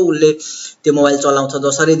 जस्तो उले त्यो मोबाइल चलाउँछ,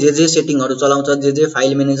 जसरी जे सेटिङहरु चलाउँछ, जे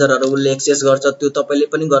फाइल म्यानेजरहरु उले एक्सेस गर्छ त्यो तपाईले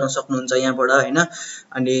पनि गर्न सक्नुहुन्छ यहाँबाट हैन।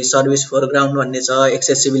 अनि सर्भिस फोरग्राउन्ड भन्ने छ,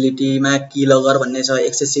 एक्सेसिबिलिटीमा की लगर भन्ने छ।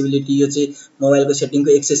 एक्सेसिबिलिटी यो चाहिँ मोबाइलको सेटिङको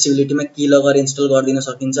एक्सेसिबिलिटीमा की लगर इन्स्टल गरिदिन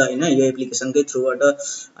सकिन्छ हैन यो एप्लिकेसनकै थ्रुबाट।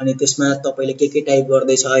 अनि त्यसमा तपाईले के टाइप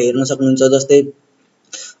गर्दै छ हेर्न सक्नुहुन्छ। जस्तै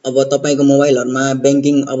अब तपाईको मोबाइलहरुमा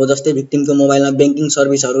बैंकिङ, अब जस्तै भिक्टिमको मोबाइलमा बैंकिङ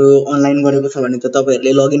सर्भिसहरु अनलाइन गरेको छ भने त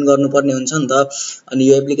तपाईहरुले लगइन गर्नुपर्ने हुन्छ नि त। अनि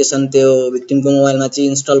यो एप्लिकेसन त्यो भिक्टिमको मोबाइलमा चाहिँ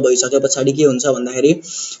इन्स्टल भइसकेपछि के हुन्छ भन्दाखेरि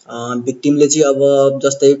भिक्टिमले चाहिँ अब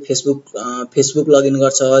जस्तै फेसबुक लगइन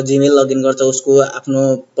गर्छ, जीमेल लगइन गर्छ, उसको आफ्नो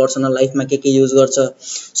पर्सनल लाइफमा के युज गर्छ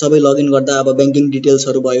सबै लगइन गर्दा अब बैंकिङ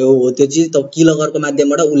डिटेल्सहरु भयो हो त्यो चाहिँ त की लगरको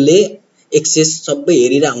माध्यमबाट उले एक्सेस सबै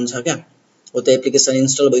हेरिरा हुन्छ क्या। हो त्यो एप्लिकेसन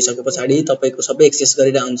इन्स्टल भइसकेपछि तपाईको सबै एक्सेस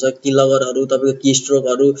गरिरा हुन्छ, की लगरहरु तपाईको की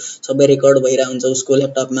स्ट्रोकहरु सबै रेकर्ड भइरा हुन्छ उसको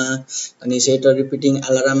ल्यापटपमा। अनि सेट रिपिटिङ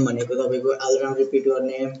अलार्म भनेको तपाईको अलार्म रिपिट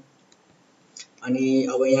गर्ने। अनि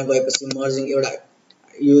अब यहाँ गएपछि मर्जिङ एउटा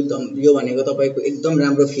यो भनेको तपाईको एकदम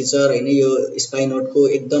राम्रो फिचर हैन, यो स्पाई नोटको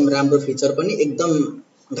एकदम राम्रो फिचर पनि एकदम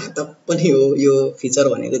घातक पनि हो यो फिचर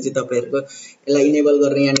भनेको चाहिँ तपाईहरुको। यसलाई इनेबल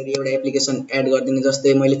गर्ने यहाँनेरि एउटा एप्लिकेसन एड गर्दिने।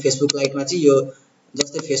 जस्तै मैले फेसबुक लाइटमा चाहिँ यो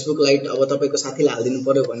जस्तै फेसबुक लाइट अब तपाईको साथीले हाल्दिनु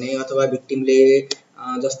पर्यो भने अथवा भिक्टिमले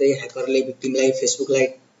जस्तै ह्याकरले भिक्टिमलाई फेसबुक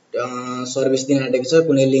लाइट सर्भिस दिन आँटेको छ,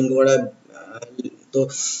 कुनै लिंकबाट त्यो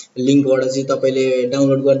लिंकबाट चाहिँ तपाईले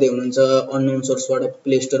डाउनलोड गर्दै हुनुहुन्छ अननोन सोर्सबाट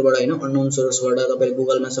प्ले स्टोरबाट हैन अननोन सोर्सबाट तपाईले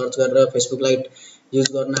गुगलमा सर्च गरेर फेसबुक लाइट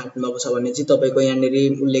युज गर्न आँट्नुभएको छ भने चाहिँ तपाईको यहाँनेरि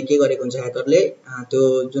उले के गरेको हुन्छ ह्याकरले त्यो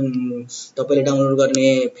जुन तपाईले डाउनलोड गर्ने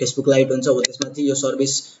फेसबुक लाइट हुन्छ हो त्यसमा चाहिँ यो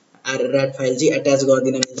सर्भिस rat फाइल चाहिँ अट्याच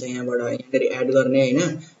गर्दिन मिल्छ यहाँबाट यहाँनेरि एड गर्ने हैन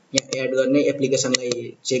यहाँ एड गर्ने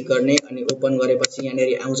एप्लिकेसनलाई चेक गर्ने अनि ओपन गरेपछि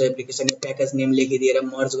यहाँनेरि आउँछ एप्लिकेसन यो प्याकेज नेम लेखिदिएर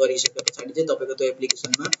मर्ज गरिसकेपछि चाहिँ तपाईको त्यो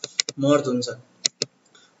एप्लिकेसनमा मर्ज हुन्छ।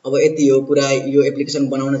 अब यति हो कुरा यो एप्लिकेसन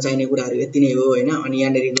बनाउन चाहिने कुराहरु यति नै हो हैन अनि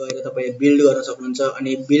यहाँनेरि गएर तपाईले बिल्ड गर्न सक्नुहुन्छ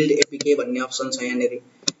अनि बिल्ड एपीके भन्ने अप्सन छ यहाँनेरि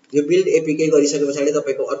यो बिल्ड एपीके गरिसकेपछि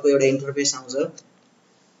तपाईको अर्को एउटा इन्टरफेस आउँछ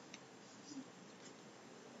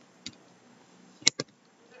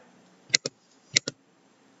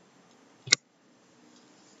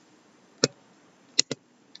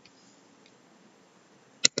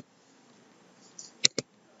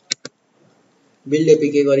बिल्ड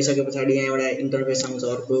एपीके गरिसकेपछि यहाँ एउटा इन्टरफेस आउँछ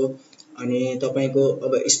अर्को अनि तपाईको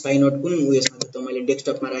अब स्पाइनोट कुन उयसमा छ त मैले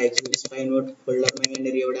डेस्कटपमा राखेको छु स्पाइनोट फोल्डरमा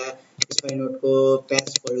यहाँनेरि एउटा स्पाइनोटको प्याच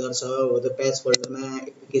फोल्डर छ हो त्यो प्याच फोल्डरमा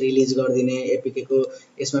एपीके रिलिज गर्दिने एपीके को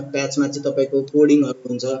यसमा प्याचमा चाहिँ तपाईको कोडिङहरु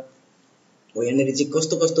हुन्छ हो यहाँनेरि चाहिँ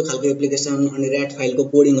कस्तो कस्तो खालको एप्लिकेसन अनि rat फाइलको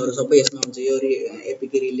कोडिङहरु सबै यसमा हुन्छ यो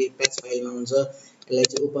एपीके रिलिज प्याच फाइलमा हुन्छ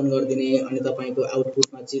यसलाई चाहिँ ओपन गर्दिने अनि तपाईको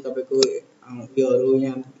आउटपुटमा चाहिँ तपाईको योहरु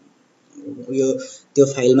यहाँ यो त्यो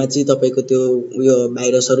फाइलमा चाहिँ तपाईको त्यो उयो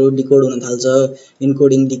भाइरसहरु डिकोड हुन थाल्छ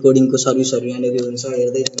इन्कोडिङ डिकोडिङको सर्भिसहरु यहाँनेरि हुन्छ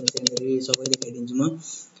हेर्दै जानुहोस् यहाँनेरि सबै देखाइदिन्छु म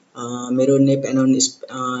मेरो नेप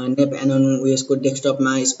एनोन उयसको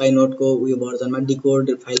डेस्कटपमा स्पाइनोटको उयो भर्जनमा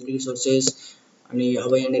डिकोड फाइल रिसोर्सेस अनि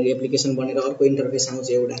अब यहाँनेरि एप्लिकेसन बनेर अर्को इन्टरफेस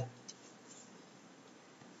आउँछ एउटा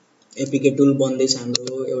एपीके टुल बन्दैछ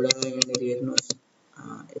हाम्रो एउटा यहाँनेरि हेर्नुहोस्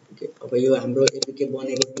एपीके अब यो हाम्रो एपीके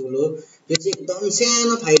बनेको टुल हो यो चाहिँ एकदम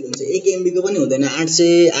सानो फाइल हुन्छ 1 MB को पनि हुँदैन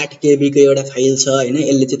 808 KB को एउटा फाइल छ हैन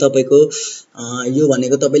यसले चाहिँ तपाईको यो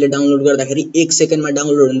भनेको तपाईले डाउनलोड गर्दाखेरि 1 सेकेन्डमा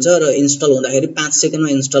डाउनलोड हुन्छ र इन्स्टल हुँदाखेरि 5 सेकेन्डमा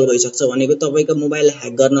इन्स्टल भइसक्छ भनेको तपाईको मोबाइल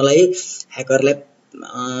ह्याक गर्नलाई ह्याकरलाई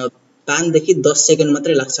 5 देखि 10 सेकेन्ड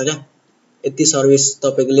मात्रै लाग्छ क्या यति सर्भिस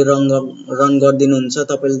तपाईले रन गर्दिनुहुन्छ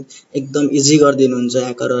तपाईले एकदम इजी गर्दिनुहुन्छ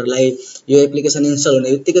ह्याकरहरुलाई यो एप्लिकेसन इन्स्टल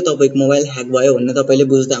हुने बित्तिकै तपाईको मोबाइल ह्याक भयो भन्ने तपाईले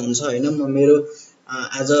बुझ्दा हुन्छ हैन म मेरो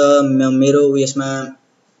आज मेरो उयसमा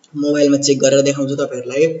मोबाइलमा चेक गरेर देखाउँछु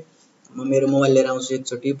तपाईहरुलाई म मेरो मोबाइल लिएर आउँछु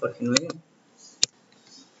एकचोटी पर्खिनु है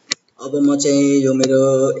अब म चाहिँ यो मेरो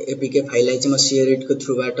एपीके फाइललाई चाहिँ म शेयर इटको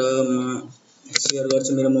थ्रुबाट म शेयर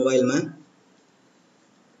गर्छु मेरो मोबाइलमा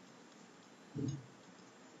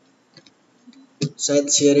सायद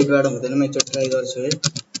शेयर इटबाट हुँदैन म एकचोटी ट्राई गर्छु है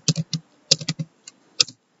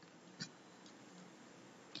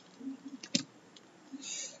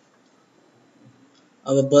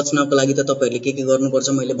अब बच्नको लागि त तपाईहरुले के गर्नुपर्छ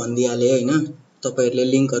मैले भन्दिहाले हैन तपाईहरुले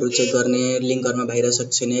लिंकहरु चेक गर्ने लिंकहरुमा भाइरस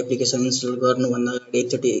छैन एप्लिकेसन इन्स्टल गर्नु भन्दा अगाडि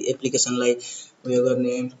एकचोटी एप्लिकेसनलाई उयो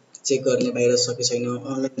गर्ने चेक गर्ने भाइरस छ कि छैन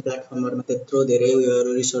अनलाइन प्लेटफर्महरुमा त्यत्रो धेरै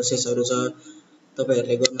उयोहरु रिसोर्सेसहरु छ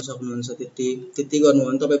तपाईहरुले गर्न सक्नुहुन्छ त्यति गर्नु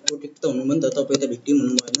भने तपाई प्रोटेक्ट त हुनु नि त तपाई त भिक्टिम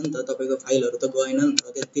हुनु भएन नि त तपाईको फाइलहरु त गएन नि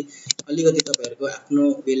त त्यति अलिकति तपाईहरुको आफ्नो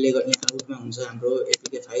वेलले गर्ने आउटमा हुन्छ हाम्रो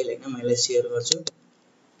एपीके फाइल हैन म यसलाई शेयर गर्छु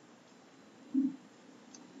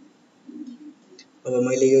अब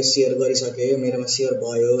मैले यो शेयर गरिसके मेरोमा शेयर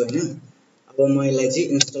भयो हैन अब म यसलाई चाहिँ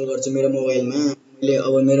इन्स्टल गर्छु मेरो मोबाइलमा मैले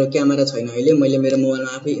अब मेरो क्यामेरा छैन अहिले मैले मेरो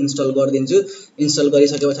मोबाइलमा आफै इन्स्टल गर्दिन्छु इन्स्टल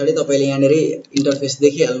गरिसकेपछि तपाईले यहाँनेरि इन्टरफेस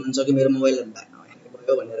देखिहाल्नुहुन्छ कि मेरो मोबाइल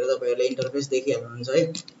भयो भनेर तपाईहरुले इन्टरफेस देखिहाल्नुहुन्छ है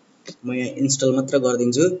म यहाँ इन्स्टल मात्र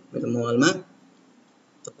गर्दिन्छु मेरो मोबाइलमा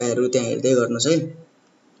तपाईहरु त्यहाँ हेर्दै गर्नुस् है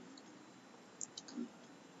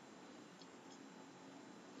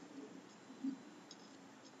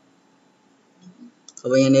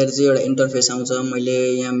अब यहाँनेर चाहिँ एउटा इन्टरफेस आउँछ मैले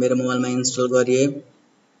यहाँ मेरो मोबाइलमा इन्स्टल गरे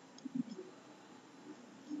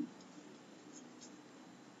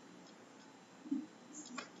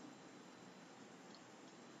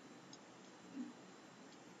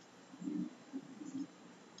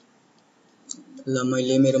ल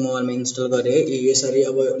मैले मेरो मोबाइलमा इन्स्टल गरे यसरी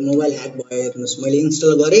अब मोबाइल ह्याक भयो हेर्नुस् मैले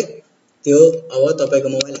इन्स्टल गरे त्यो अब तपाईको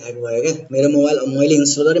मोबाइल ह्याक भयो के मेरो मोबाइल मैले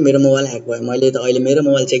इन्स्टल गरे मेरो मोबाइल ह्याक भयो मैले त अहिले मेरो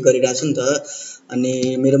मोबाइल चेक गरिरहेको छु नि त अनि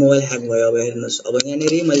मेरो मोबाइल ह्याक भयो अब हेर्नुस् अब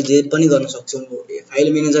यहाँनेरि मैले जे पनि गर्न सक्छु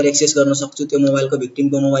फाइल म्यानेजर एक्सेस गर्न सक्छु त्यो मोबाइलको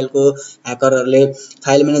भिक्टिमको मोबाइलको ह्याकरहरुले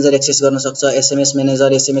फाइल म्यानेजर एक्सेस गर्न सक्छ एसएमएस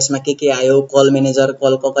म्यानेजर एसएमएस मा के आयो कल म्यानेजर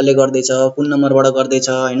कल कसले गर्दै छ कुन नम्बरबाट गर्दै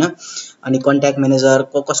छ हैन अनि कन्ट्याक्ट म्यानेजर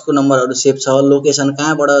कसको नम्बरहरु सेभ छ लोकेसन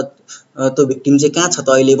कहाँबाट त्यो भिक्टिम चाहिँ कहाँ छ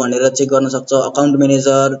त अहिले भनेर चेक गर्न सक्छ अकाउन्ट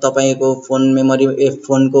म्यानेजर तपाईको फोन मेमोरी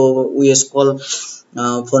फोनको उयस कल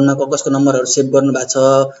फोनमा कसको नम्बरहरु सेभ गर्नु भएको छ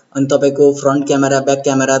अनि तपाईको फ्रन्ट क्यामेरा ब्याक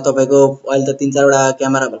क्यामेरा तपाईको अहिले त 3-4 वटा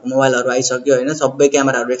क्यामेरा भएको मोबाइलहरु आइसक्यो हैन सबै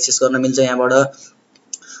क्यामेराहरु एक्सेस गर्न मिल्छ यहाँबाट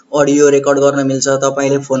अडियो रेकर्ड गर्न मिल्छ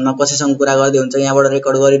तपाईले फोनमा कसैसँग कुरा गर्दै हुन्छ यहाँबाट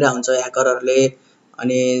रेकर्ड गरिरा हुन्छ ह्याकरहरुले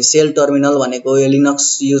अनि सेल टर्मिनल भनेको यो लिनक्स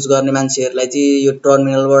युज गर्ने मान्छेहरुलाई चाहिँ यो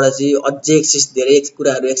टर्मिनलबाट चाहिँ अझै एक्सेस धेरै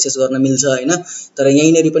कुराहरु एक्सेस गर्न मिल्छ हैन तर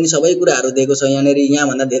यहीँनेरि पनि सबै कुराहरु दिएको छ यहाँनेरि यहाँ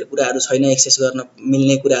भन्दा धेरै कुराहरु छैन एक्सेस गर्न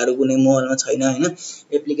मिल्ने कुराहरु कुनै मोबाइलमा छैन हैन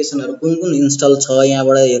एप्लिकेसनहरु कुन कुन इन्स्टल छ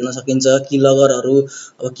यहाँबाट हेर्न सकिन्छ कीलगरहरु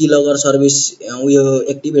अब कीलगर सर्भिस उयो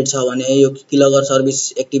एक्टिभेट छ भने यो कीलगर सर्भिस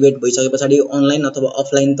एक्टिभेट भइसकेपछि अनलाइन अथवा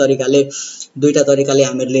अफलाइन तरिकाले दुईटा तरिकाले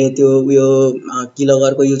हामीले त्यो उयो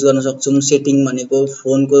कीलगरको युज गर्न सक्छौं सेटिङ भनेको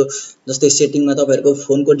फोनको जस्तै सेटिङमा तपाईहरुको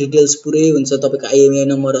फोनको डिटेल्स पुरै हुन्छ तपाईको आईएमआई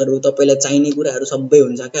नम्बरहरु तपाईलाई चाहिने कुराहरु सबै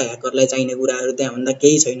हुन्छ क्या ह्याकरलाई चाहिने कुराहरु त्यहाँ भन्दा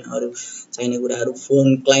केही छैन अरु चाहिने कुराहरु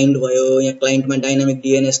फोन क्लाइन्ट भयो यहाँ क्लाइन्टमा डाइनामिक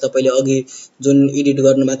डीएनएस तपाईले अघि जुन एडिट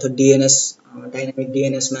गर्नुभएको थियो डीएनएस डाइनामिक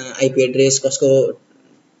डीएनएस मा आईपी एड्रेस कसको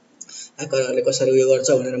ह्याकरहरुले कसरी उयो गर्छ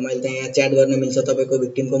भनेर मैले त्यहाँ यहाँ च्याट गर्न मिल्छ तपाईको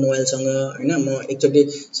भिक्टिमको मोबाइलसँग हैन म एकचोटी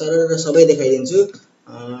सरर सबै देखाइदिन्छु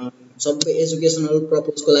सबै एजुकेसनल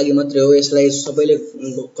पर्पजको लागि मात्रै हो यसलाई सबैले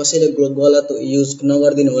कसैले गलत युज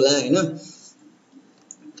नगर्दिनु होला हैन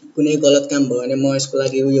कुनै गलत काम भयो भने म यसको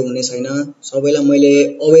लागि उयो हुने छैन सबैलाई मैले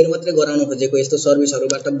अवेयर मात्रै गराउन खोजेको यस्तो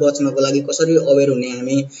सर्भिसहरुबाट बच्नको लागि कसरी अवेयर हुने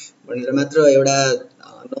हामी भनेर मात्र एउटा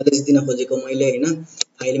नलेज दिन खोजेको मैले हैन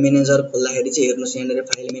फाइल म्यानेजर खोल्दाखेरि चाहिँ हेर्नुस् यहाँनेर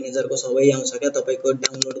फाइल म्यानेजरको सबै आउँछ क्या तपाईको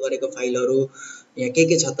डाउनलोड गरेको फाइलहरु यहाँ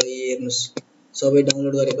के छ त हेर्नुस् सबै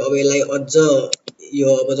डाउनलोड गरेको अब यसलाई अझ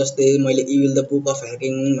यो अब जस्तै मैले evil the book of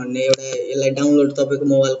hacking भन्ने एउटा यसलाई डाउनलोड तपाईको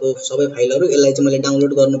मोबाइलको सबै फाइलहरु यसलाई चाहिँ मैले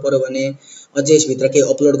डाउनलोड गर्नु पर्यो भने अझै यस भित्र के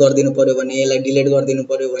अपलोड गर्दिनु पर्यो भने यसलाई डिलिट गर्दिनु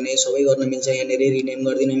पर्यो भने सबै गर्न मिल्छ यहाँनेर रिनेम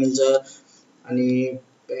गर्दिनु मिल्छ अनि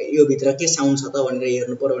यो भित्र के साउन्ड छ त भनेर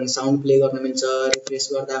हेर्नु पर्यो भने साउन्ड प्ले गर्न मिल्छ रिफ्रेश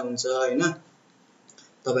गर्दा हुन्छ हैन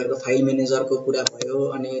तपाईहरुको फाइल म्यानेजरको कुरा भयो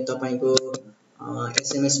अनि तपाईको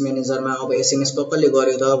एसएमएस म्यानेजरमा अब एसएमएस कसले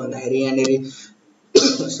गर्यो त भन्दाखेरि यहाँनेरि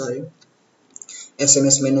सरी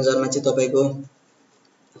एसएमएस म्यानेजरमा चाहिँ तपाईको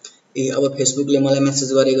अब फेसबुकले मलाई मेसेज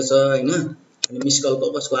गरेको छ हैन अनि मिस कल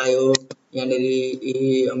कसको आयो यहाँनेरि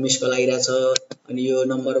मिस कल आइराछ अनि यो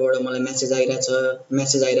नम्बरबाट मलाई मेसेज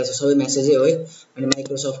आइराछ सबै मेसेजै हो है अनि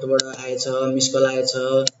माइक्रोसफ्टबाट आएछ मिस कल आएछ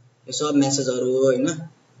यो सब मेसेजहरु हो हैन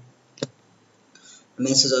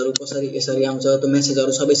मेसेजहरु कसरी यसरी आउँछ त्यो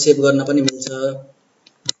मेसेजहरु सबै सेभ गर्न पनि मिल्छ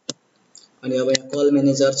अनि अब यहाँ कल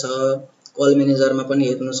म्यानेजर छ कल म्यानेजरमा पनि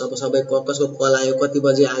हेर्नुस् अब सबै कसको कल आयो कति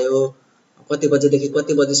बजे आयो कति बजेदेखि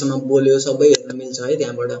कति बजेसम्म बोल्यो सबै हेर्न मिल्छ है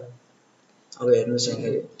त्यहाँबाट अब हेर्नुस्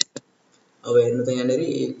यहाँनेरि अब हेर्नु त यहाँनेरि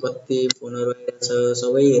कति फोनहरु आइराछ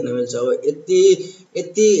सबै हेर्न मिल्छ अब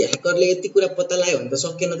यति ह्याकरले यति कुरा पत्ता लगायो भने त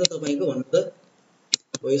सकेन त तपाईको भन्नु त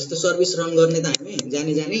हो यस्तो सर्भिस रन गर्ने त हामी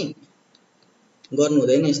जानी गर्नु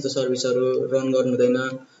हुँदैन यस्तो सर्भिसहरु रन गर्नु हुँदैन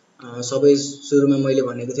सबै सुरुमा मैले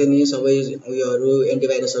भनेको थिएँ नि सबै उयोहरु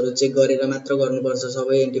एन्टिभाइरसहरु चेक गरेर मात्र गर्नुपर्छ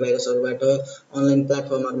सबै एन्टिभाइरसहरुबाट अनलाइन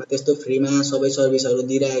प्लेटफर्महरुमा त्यस्तो फ्रीमा सबै सर्भिसहरु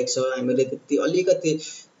दिइराखेको छ हामीले त्यति अलिकति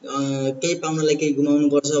केही पाउनलाई केही गुमाउनु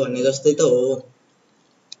पर्छ भन्ने जस्तै त हो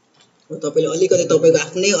तपाईले अलिकति तपाईको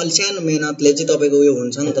आफ्नै अलि सानो मेहनतले चाहिँ तपाईको उयो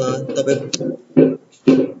हुन्छ नि त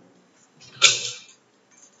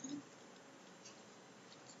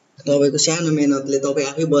तपाईको सानो मेहनतले तपाई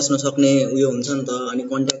आफै बच्न सक्ने उयो हुन्छ नि त अनि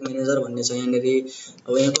कन्ट्याक्ट म्यानेजर भन्ने छ यहाँनेरि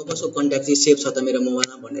अब यहाँ कसको कन्ट्याक्ट चाहिँ सेभ छ त मेरो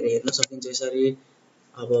मोबाइलमा भनेर हेर्न सकिन्छ यसरी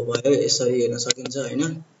अब भयो यसरी हेर्न सकिन्छ हैन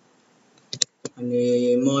अनि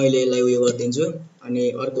म अहिले यसलाई उयो गर्दिन्छु अनि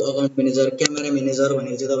अर्को अकाउन्ट म्यानेजर क्यामेरा म्यानेजर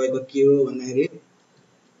भनेको चाहिँ तपाईको के हो भन्दाखेरि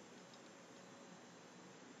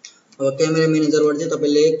अब क्यामेरा म्यानेजरबाट चाहिँ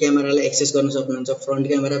तपाईले क्यामेरालाई एक्सेस गर्न सक्नुहुन्छ फ्रन्ट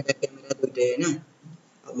क्यामेरा ब्याक क्यामेरा दुईटै हैन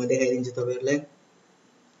अब म देखाइदिन्छु तपाईहरुलाई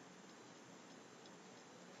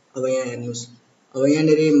अब यहाँ हेर्नुस् अब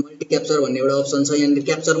यहाँनेरि मल्टी क्याप्चर भन्ने एउटा अप्सन छ यहाँनेरि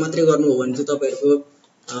क्याप्चर मात्रै गर्नु हो भने चाहिँ तपाईहरुको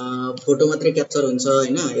फोटो मात्रै क्याप्चर हुन्छ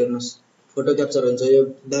हैन हेर्नुस् फोटो क्याप्चर हुन्छ यो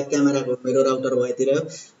ब्याक क्यामेराको मेरो राउटर भएतिर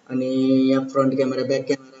अनि यहाँ फ्रन्ट क्यामेरा ब्याक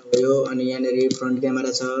क्यामेरा भयो अनि यहाँनेरि फ्रन्ट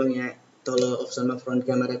क्यामेरा छ यहाँ तल अप्सनमा फ्रन्ट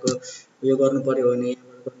क्यामेराको उयो गर्नु पर्यो भने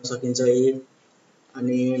यहाँबाट गर्न सकिन्छ यी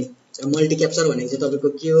अनि मल्टी क्याप्चर भनेको चाहिँ तपाईको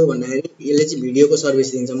के हो भन्दाखेरि यसले चाहिँ भिडियोको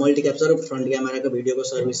सर्भिस दिन्छ मल्टी क्याप्चर फ्रन्ट क्यामेराको भिडियोको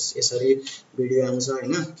सर्भिस यसरी भिडियो आउँछ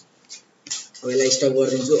हैन अब यसलाई स्टप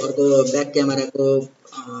गरिदिन्छु अर्को ब्याक क्यामेराको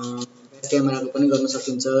पनि गर्न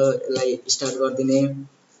सकिन्छ यसलाई स्टार्ट गरिदिने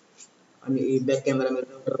अनि ब्याक क्यामेरा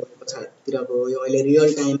मेरो पछाडितिरको यो अहिले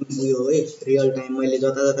रियल टाइम उयो हो है रियल टाइम मैले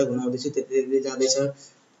जता जता घुमाउँदै छु त्यति जाँदैछ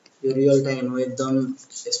यो रियल टाइम हो एकदम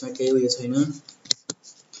यसमा केही उयो छैन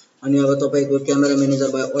अनि अब तपाईको क्यामेरा म्यानेजर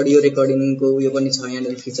भयो अडियो रेकर्डिङको उयो पनि छ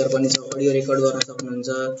यहाँनिर फिचर पनि छ अडियो रेकर्ड गर्न सक्नुहुन्छ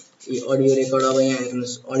यी अडियो रेकर्ड अब यहाँ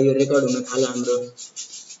हेर्नुस् अडियो रेकर्ड हुन थाल्यो हाम्रो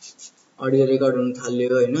अडियो रेकर्ड हुन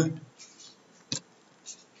थाल्यो हैन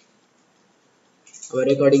अब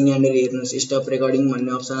रेकर्डिङ यहाँनिर हेर्नुस् स्टप रेकर्डिङ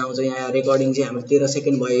भन्ने अप्सन आउँछ यहाँ रेकर्डिङ चाहिँ हाम्रो 13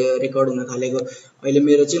 सेकेन्ड भयो रेकर्ड हुन थालेको अहिले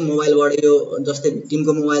मेरो चाहिँ मोबाइलबाट यो जस्तै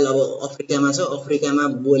टिमको मोबाइल अब अफ्रिकामा छ अफ्रिकामा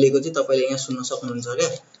बोलेको चाहिँ तपाईले यहाँ सुन्न सक्नुहुन्छ के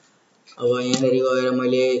अब यहाँनिर गएर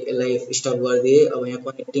मैले यसलाई स्टप गरिदिए अब यहाँ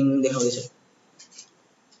कनेक्टिङ देखाउँदैछ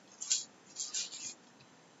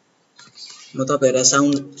म तपाईहरुलाई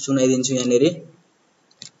साउन्ड सुनाइदिन्छु यहाँनिर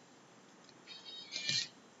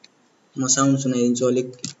म साउन्ड सुनाइदिन्छु अलिक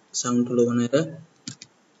साउन्ड ठुलो बनाएर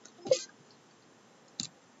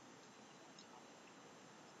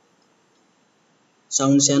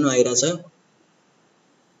साउन्ड सानो आइराछ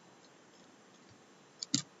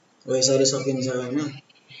यसरी सकिन्छ हैन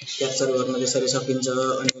क्याप्चर गर्न त्यसरी सकिन्छ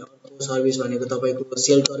अनि अर्को सर्भिस भनेको तपाईको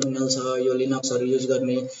सेल टर्मिनल छ यो लिनक्सहरु युज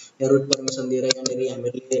गर्ने या रुट परमिसन दिएर यहाँनिर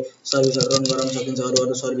हामीले सर्भिसहरु रन गराउन सकिन्छ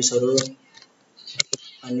अरु सर्भिसहरु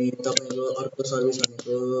अनि तपाईको अर्को सर्भिस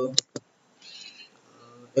भनेको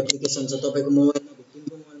एप्लिकेसन छ तपाईको मोबाइलमा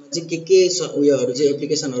भित्तिमको मोबाइलमा चाहिँ के उयोहरु चाहिँ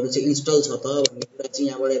एप्लिकेसनहरु चाहिँ इन्स्टल छ त भन्ने कुरा चाहिँ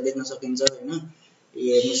यहाँबाट देख्न सकिन्छ हैन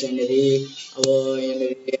हेर्नुस् यहाँनिर अब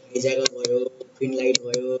यहाँनिर हाइज्यागर भयो फिनलाइट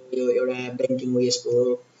भयो यो एउटा बैंकिङ उयसको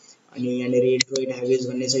अनि यहाँनिर ड्रोइड हाइवेज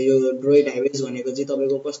भन्ने छ यो ड्रोइड हाइवेज भनेको चाहिँ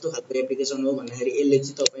तपाईको कस्तो खालको एप्लिकेसन हो भन्दाखेरि यसले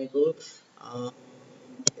चाहिँ तपाईको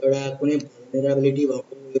एउटा कुनै भल्नरेबिलिटी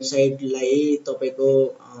भएको वेबसाइटलाई तपाईको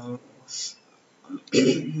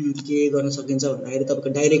के गर्न सकिन्छ भन्दाखेरि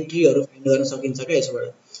तपाईको डाइरेक्टरीहरु फाइन्ड गर्न सकिन्छ के यसबाट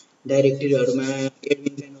डाइरेक्टरीहरुमा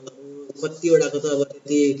एडमिन प्यानलहरु कतिवटाको त अब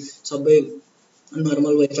त्यति सबै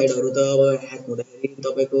नर्मल वेबसाइटहरु त अब ह्याक हुँदाखेरि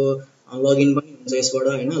तपाईको लगइन पनि हुन्छ यसबाट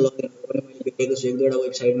हैन लगइनहरु पनि मैले भेटेको छु एक दुईवटा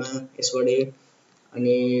वेबसाइटमा यसबाटै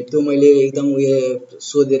अनि त्यो मैले एकदम उयो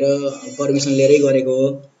सोधेर परमिसन लिएरै गरेको हो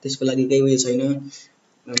त्यसको लागि केही उयो छैन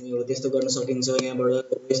अनि हो त्यस्तो गर्न सकिन्छ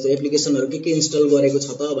यहाँबाट यस्तो एप्लिकेसनहरु के इन्स्टल गरेको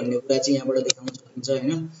छ त भन्ने कुरा चाहिँ यहाँबाट देखाउन सकिन्छ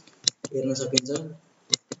हैन हेर्न सकिन्छ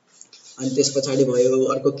अनि त्यसपछि भयो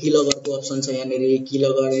अर्को कीलगरको अप्सन छ यहाँनिर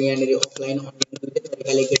कीलगर यहाँनिर अफलाइन अनलाइन दुवै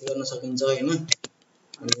तरिकाले गेट गर्न सकिन्छ हैन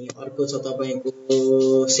अनि अर्को छ तपाईको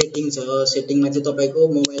सेटिङ छ सेटिङमा चाहिँ तपाईको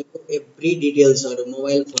मोबाइलको एभ्री डिटेल्सहरु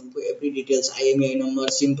मोबाइल फोनको every details IMEI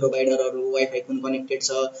number SIM प्रोवाइडरहरु wifi कुन कनेक्टेड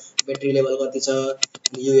छ ब्याट्री लेभल कति छ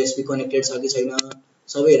यूएसबी कनेक्टेड छ कि छैन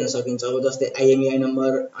सबै हेर्न सकिन्छ अब जस्तै आईएमईआई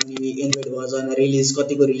नम्बर अनि एन्ड्रोइड भर्जन रिलिज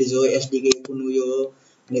कतिको रिलिज हो एसडीके कुन उयो हो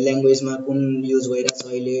अनि ल्याङ्ग्वेजमा कुन युज भइरा छ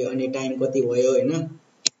अहिले अनि टाइम कति भयो हैन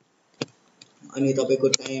अनि तपाईको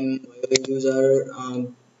टाइम भयो युजर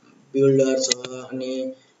बिल्डर छ अनि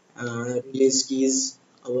रिलिज कीज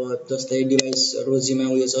अब जस्तै डिभाइस रोजीमा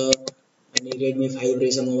उयो छ अनि रेडमी 5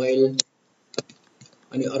 रहेछ मोबाइल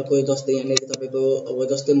अनि अर्को जस्तै यहाँनिर तपाईको अब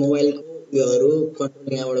जस्तै मोबाइलको उयोहरु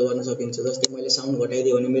कन्ट्रोल यहाँबाट गर्न सकिन्छ जस्तै मैले साउन्ड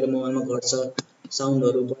घटाइदिए भने मेरो मोबाइलमा घट्छ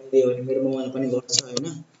साउन्डहरु बढाइदिए भने मेरो मोबाइलमा पनि घट्छ हैन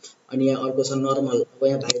अनि यहाँ अर्को छ नर्मल अब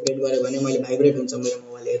यहाँ भाइब्रेट गरे भने मैले भाइब्रेट हुन्छ मेरो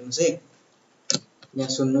मोबाइल हेर्नुस् है यहाँ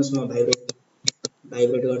सुन्नुस् म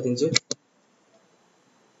भाइब्रेट गर्दिन्छु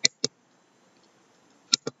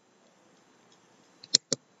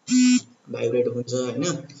भाइब्रेट हुन्छ हैन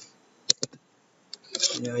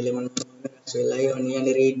अनि अहिले म राख्छु यसलाई अनि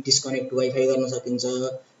यहाँनिर डिस्कनेक्ट वाइफाई गर्न सकिन्छ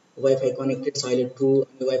वाइफाई कनेक्टेड छ अहिले ट्रु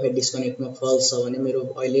अनि वाइफाई डिस्कनेक्टमा फल्स छ भने मेरो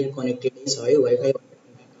अहिले कनेक्टेडै छ है वाइफाई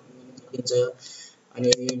सकिन्छ अनि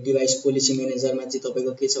डिभाइस पोलिसी म्यानेजरमा चाहिँ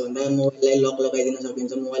तपाईको के छ भन्दा मोबाइललाई लक लगाइदिन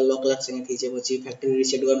सकिन्छ मोबाइल लक लाग्छ यहाँ थिचेपछि फ्याक्ट्री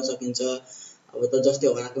रिसेट गर्न सकिन्छ अब त जस्तै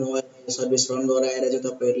हराएको मोबाइल सर्भिस रन गराएर चाहिँ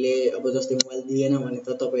तपाईहरुले अब जस्तै मोबाइल दिएन भने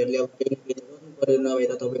त तपाईहरुले अब केही गर्नु पर्दैन नभए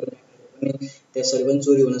त तपाईको पनि त्यसरी पनि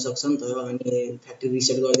चोरी हुन सक्छ नि त अनि फ्याक्ट्री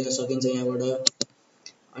रिसेट गरिदिन सकिन्छ यहाँबाट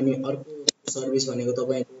अनि अर्को सर्भिस भनेको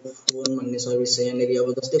तपाईको फोन भन्ने सर्भिस छ यहाँनिर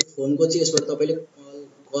अब जस्तै फोनको चाहिँ यसबाट तपाईले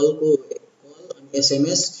कल अनि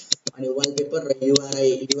एसएमएस अनि वालपेपर र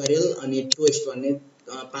युआरएल अनि टोस्ट भन्ने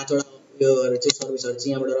पाँचवटा योहरु चाहिँ सर्भिसहरु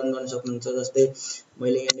चाहिँ यहाँबाट रन गर्न सक्नुहुन्छ जस्तै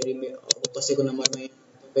मैले यहाँनिर अब कसैको नम्बरमा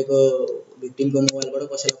तपाईको भिक्टिमको मोबाइलबाट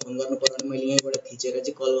कसैलाई फोन गर्नु पर्यो भने मैले यहीँबाट थिचेर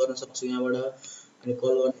चाहिँ कल गर्न सक्छु यहाँबाट अनि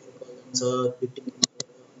कल गर्दाखेरि कल जान्छ भिक्टिमको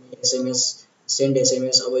अनि एसएमएस सेन्ड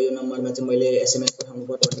एसएमएस अब यो नम्बरमा चाहिँ मैले एसएमएस पठाउनु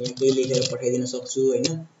पर्यो भने यहाँ केही लेखेर पठाइदिन सक्छु हैन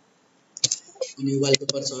अनि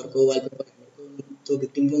वालपेपर छ अर्को वालपेपर भनेको त्यो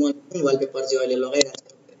भिक्टिमको वालपेपर चाहिँ अहिले लगाइराछ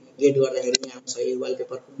गेट गर्दाखेरि यहाँ आउँछ यो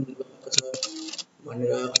वालपेपर कुन लगाएको छ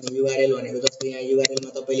भनेर अनि युआरएल भनेको जस्तै यहाँ युआरएल मा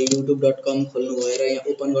तपाईले youtube.com खोल्नु भएर यहाँ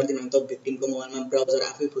ओपन गर्दिनु भने त भिक्टिमको मोबाइलमा ब्राउजर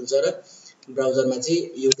आफै खुल्छ र ब्राउजरमा चाहिँ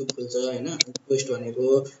युट्युब खुल्छ हैन टोस्ट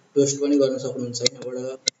भनेको टोस्ट पनि गर्न सक्नुहुन्छ यहाँबाट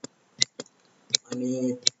अनि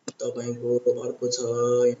तपाईको अर्को छ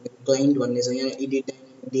क्लाइन्ट भन्ने छ यहाँ एडिट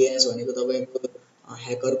DNS भनेको तपाईको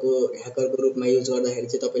ह्याकरको रूपमा युज गर्दाखेरि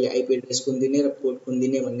चाहिँ तपाईले आईपी एड्रेस कुन दिने र पोर्ट कुन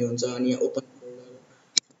दिने भन्ने हुन्छ। अनि यहाँ ओपन फोल्डर,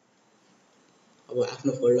 अब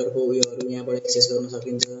आफ्नो फोल्डरको उयोहरु यहाँबाट एक्सेस गर्न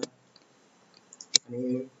सकिन्छ।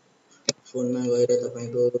 अनि फोनमा गएर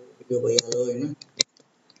तपाईको यो भइहाल्यो हैन।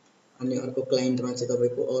 अनि अर्को क्लाइन्टमा चाहिँ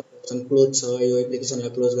तपाईको अप्सन क्लोज छ, यो एप्लिकेसनलाई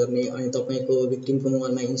क्लोज गर्ने। अनि तपाईको भिक्टिमको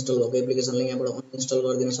मोबाइलमा इन्स्टल भएको एप्लिकेसनलाई यहाँबाट अनइन्स्टल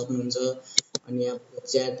गरिदिन सक्नुहुन्छ। अनि यहाँ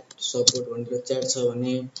च्याट सपोर्ट भनेर च्याट छ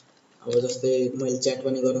भने अब जस्तै मैले च्याट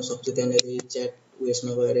पनि गर्न सक्छु, त्यहाँनेरि च्याट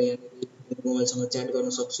उयसमा गएर यहाँनेरि मोबाइलसँग च्याट गर्न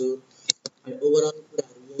सक्छु। अनि ओभरअल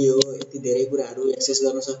कुराहरु यही हो, यति धेरै कुराहरु एक्सेस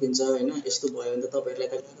गर्न सकिन्छ हैन। यस्तो भयो भने त तपाईहरुलाई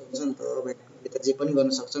त गाह्रो हुन्छ नि त, तपाईहरुले त जे पनि गर्न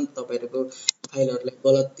सक्छ नि, तपाईहरुको फाइलहरुलाई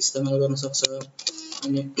गलत इस्तेमाल गर्न सक्छ।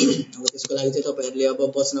 अनि अब त्यसको लागि चाहिँ तपाईहरुले अब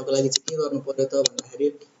बच्नको लागि चाहिँ के गर्नु पर्यो त भन्दाखेरि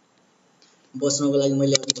बच्नको लागि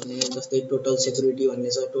मैले अघि भने जस्तै टोटल सेक्युरिटी भन्ने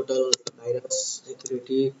छ, टोटल भाइरस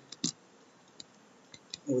सेक्युरिटी,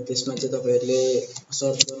 हो त्यसमा चाहिँ तपाईहरुले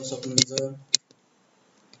सर्च गर्न सक्नुहुन्छ।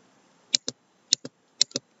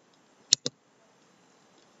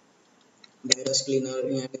 भाइरस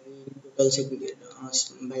क्लिनर यहाँ टोटल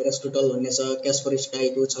सेक्युरिटी भाइरस टोटल भन्ने छ,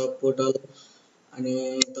 𝘄𝗶𝗹𝗶 को छ पोर्टल। अनि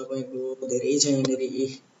तपाईको धेरै छ यहाँनेरि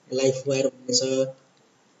लाइफ वायर भन्ने छ।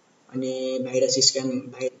 अनि भाइरस स्क्यान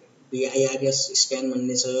VIRS स्क्यान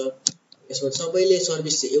भन्ने छ। यसबाट सबैले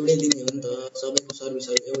सर्भिस चाहिँ एउटै दिने हो नि त, सबैको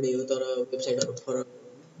सर्भिसहरु एउटै हो, तर वेबसाइटहरु फरक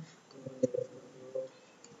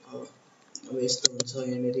हो। अब यस्तो हुन्छ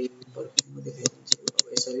यहाँनेरि पर्खिनु देखाइदिन्छु। अब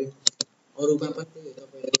यसरी अरुमा पनि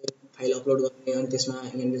तपाईहरुले फाइल अपलोड गर्ने, अनि त्यसमा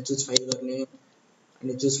यहाँनेरि चुज फाइल गर्ने।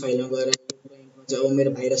 अनि चुज फाइलमा गएर क्लाइन्टमा चाहिँ अब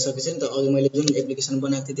मेरो भाइरस सकेछ नि त, अघि मैले जुन एप्लिकेसन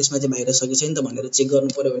बनाएको थिएँ त्यसमा चाहिँ भाइरस सकेछ नि त भनेर चेक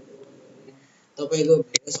गर्नु पर्यो भने तपाईको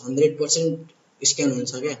भाइरस 100% स्क्यान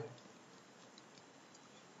हुन्छ क्या।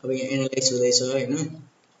 अब यहाँ एनालाइज हुँदैछ हैन।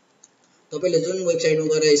 तपाईले जुन वेबसाइटमा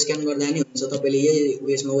गएर स्क्यान गर्दा नि हुन्छ, तपाईले यही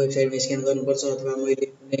उयसमा वेबसाइटमा स्क्यान गर्नुपर्छ। अथवा मैले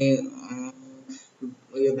कुनै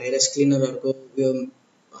यो भाइरस क्लिनरहरुको यो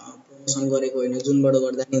प्रमोसन गरेको हैन, जुनबाट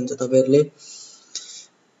गर्दा नि हुन्छ तपाईहरुले।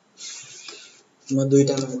 म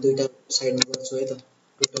दुईटा साइडमा गर्छु है त,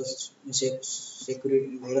 टोटल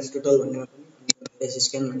सेक्युरिटी भाइरस टोटल भन्नेमा पनि अनि भाइरस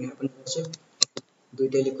स्क्यान भन्नेमा पनि गर्छु।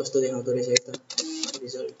 दुईटैले कस्तो देखाउँदो रहेछ है त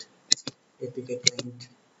result. APK client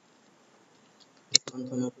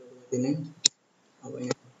confirm upload गरिदिने। अब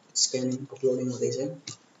यहाँ स्क्यानिङ अपलोडिङ हुँदैछ।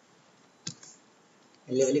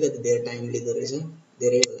 यसले अलिकति धेरै टाइम लिँदो रहेछ,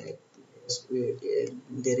 धेरै होला,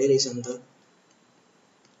 धेरै रहेछ नि त।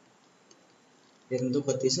 हेर्नु त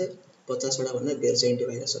कति छ, 50 वटा भन्दा धेरै छ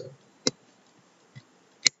एन्टिभाइरसहरु।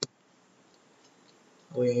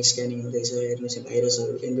 अब यहाँ स्क्यानिङ हुँदैछ, हेर्नुस्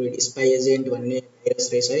भाइरसहरु। एन्ड्रोइड स्पाई एजेन्ट भन्ने भाइरस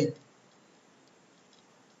रहेछ है,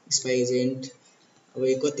 स्पाई एजेन्ट। अब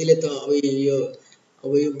यो कतिले त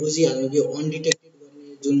अब यो बुझिहाल्नु कि अनडिटेक्टेड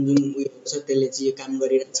गर्ने जुन उयो छ त्यसले चाहिँ यो काम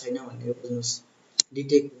गरिरहेको छैन भनेर बुझ्नुस्।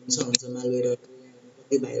 डिटेक्ट हुन्छ मालवेयरहरु,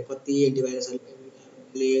 कति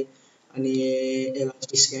एन्टिभाइरसहरुले। अनि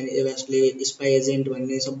एभास्टले स्पाई एजेन्ट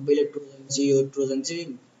भन्ने सबैले ट्रोजन चाहिँ यो ट्रोजन चाहिँ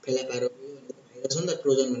फेला पारेको भाइरस हो नि त,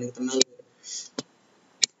 ट्रोजन भनेको त मालवेयर।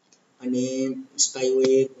 अनि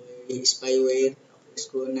स्पाइवेयर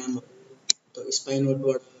यसको नामहरु त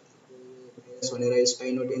स्पाइनोटबाट भाइरस भनेर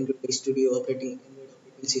स्पाइनोट एन्ड्रोइड स्टुडियो अपरेटिङ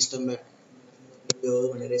सिस्टम यो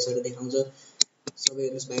भनेर यसरी देखाउँछ। सबै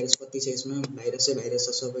हेर्नुस् भाइरस कति छ यसमा, भाइरसै भाइरस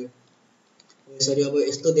छ सबै। यसरी अब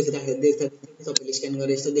यस्तो देख्दा तपाईले स्क्यान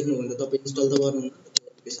गरेर यस्तो देख्नु भने त तपाई इन्स्टल त गर्नुहुन्न नि त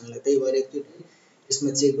एप्लिकेसनलाई। त्यही भएर एकचोटी यसमा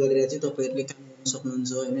चेक गरेर चाहिँ तपाईहरुले काम गर्न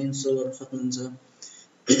सक्नुहुन्छ हैन, इन्स्टल गर्न सक्नुहुन्छ।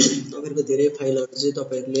 तपाईहरुको धेरै फाइलहरु चाहिँ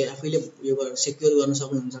तपाईहरुले आफैले यो गरेर सेक्युर गर्न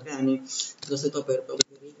सक्नुहुन्छ क्या। अनि जस्तै तपाईहरुको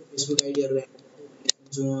फेसबुक आइडीहरु ह्याक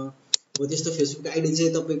हुन्छ, हो त्यस्तो फेसबुक आइडी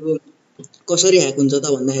चाहिँ तपाईको कसरी ह्याक हुन्छ त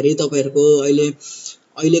भन्दाखेरि तपाईहरुको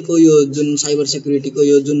अहिलेको यो जुन साइबर सेक्युरिटीको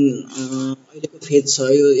यो जुन अहिलेको फेज छ,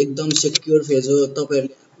 यो एकदम सेक्युर फेज हो।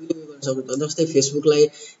 तपाईहरुले आफैले यो गर्न सक्नुहुन्छ। जस्तै फेसबुकलाई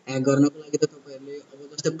ह्याक गर्नको लागि त तपाईहरुले अब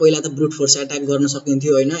जस्तै पहिला त ब्रुट फोर्स अट्याक गर्न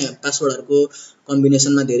सकिन्थ्यो हैन, पासवर्डहरुको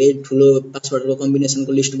कम्बिनेसनमा धेरै ठुलो पासवर्डहरुको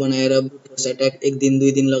कम्बिनेसनको लिस्ट बनाएर ब्रुट फोर्स अट्याक 1 दिन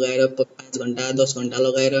 2 दिन लगाएर 5 घण्टा 10 घण्टा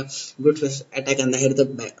लगाएर ब्रुट फोर्स अट्याक हान्दाखेरि त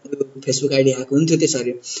फेसबुक आइडी ह्याक हुन्थ्यो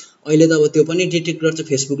त्यसरी। अहिले त अब त्यो पनि डिटेक्ट गर्छ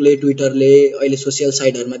फेसबुकले, ट्विटरले, अहिले सोशल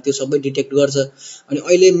साइटहरुमा त्यो सबै डिटेक्ट गर्छ। अनि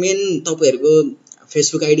अहिले मेन तपाईहरुको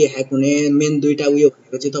फेसबुक आइडी ह्याक हुने मेन दुईटा उयो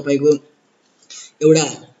भनेको चाहिँ तपाईको एउटा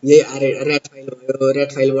यही र्याट फाइल भयो,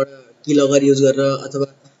 र्याट फाइलबाट कीलगर युज गरेर, अथवा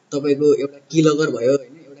तपाईको एउटा कीलगर भयो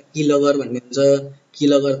हैन, एउटा कीलगर भन्ने हुन्छ।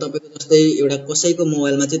 कीलगर तपाईको जस्तै एउटा कसैको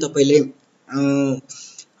मोबाइलमा चाहिँ तपाईले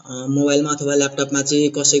मोबाइलमा अथवा ल्यापटपमा चाहिँ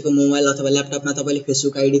कसैको मोबाइल अथवा ल्यापटपमा तपाईले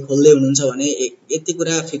फेसबुक आइडी खोल्दै हुनुहुन्छ भने यति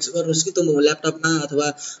कुरा फिक्स गर्नुस् कि त्यो ल्यापटपमा अथवा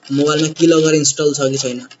मोबाइलमा कीलगर इन्स्टल छ कि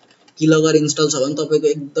छैन। कीलगर इन्स्टल छ भने तपाईको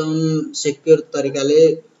एकदम सेक्युर तरिकाले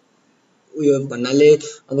उयो भन्नाले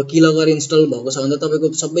अब कीलगर इन्स्टल भएको छ भने तपाईको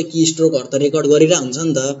सबै की स्ट्रोकहरु त रेकर्ड गरिरा हुन्छ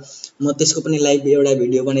नि त। म त्यसको पनि लाइभ एउटा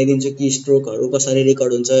भिडियो बनाइदिन्छु की स्ट्रोकहरु कसरी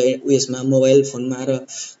रेकर्ड हुन्छ उयसमा मोबाइल फोनमा र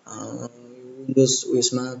विन्डोज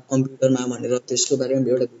उयसमा कम्प्युटरमा भनेर त्यसको बारेमा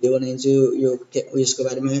एउटा भिडियो बनाइदिन्छु यो उयसको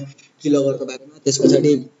बारेमा कीलगरको बारेमा।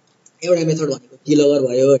 त्यसपछि एउटा मेथड भनेको कीलगर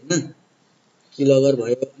भयो हैन, कीलगर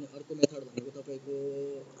भयो। अनि अर्को मेथड भनेको तपाईको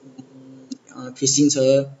फिशिङ छ।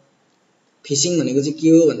 फिशिङ भनेको चाहिँ के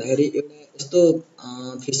हो भन्दाखेरि एउटा यस्तो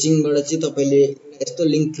फिशिङबाट चाहिँ तपाईले एउटा यस्तो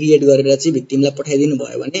लिंक क्रिएट गरेर चाहिँ भिक्टिमलाई पठाइदिनु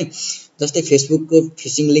भयो भने जस्तै फेसबुकको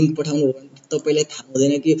फिशिङ लिंक पठाउनु हो भने तपाईलाई थाहा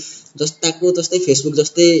हुँदैन कि जस्ताको जस्तै फेसबुक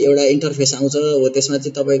जस्तै एउटा इन्टरफेस आउँछ हो। त्यसमा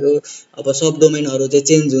चाहिँ तपाईको अब सब डोमेनहरु चाहिँ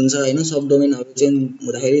चेन्ज हुन्छ हैन। सब डोमेनहरु चेन्ज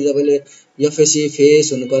हुँदाखेरि तपाईले एफएसी फेस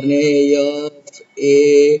हुनुपर्ने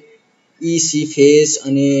एईसी फेस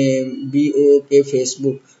अनि बीओके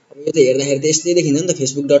फेसबुक। अब यो त हेर्दाखेरि त यस्तै देखिन्छ नि त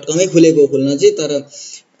facebook.com नै खुलेको खुल्न चाहिँ, तर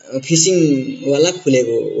फिशिङ वाला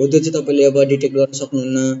खुलेको हो। त्यो चाहिँ तपाईले अब डिटेक्ट गर्न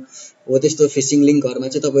सक्नुहुन्न हो। त्यस्तो फिशिङ लिंकहरुमा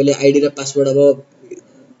चाहिँ तपाईले आईडी र पासवर्ड अब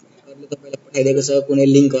ह्याकरले तपाईलाई पठाइदिएको छ कुनै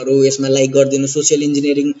लिंकहरु यसमा लाइक गर्दिनु। सोशल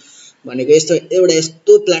इन्जिनियरिङ भनेको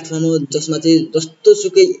यस्तो प्लेटफर्म हो जसमा चाहिँ जस्तो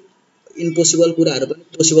सुकै इम्पोसिबल कुराहरु पनि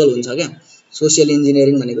पोसिबल हुन्छ क्या। सोशल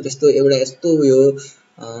इन्जिनियरिङ भनेको त्यस्तो एउटा यस्तो उयो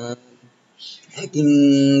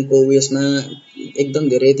ह्याकिङको उयसमा एकदम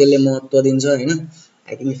धेरै त्यसले महत्त्व दिन्छ हैन।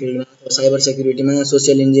 ह्याकिङ फिल्डमा साइबर सेक्युरिटीमा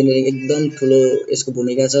सोशल इन्जिनियरिङ एकदम ठुलो यसको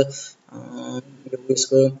भूमिका छ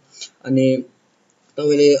यसको। अनि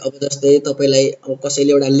तपाईले अब जस्तै तपाईलाई अब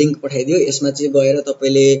कसैले एउटा लिंक पठाइदियो यसमा चाहिँ गएर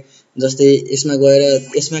तपाईले जस्तै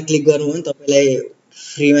यसमा क्लिक गर्नु हो भने तपाईलाई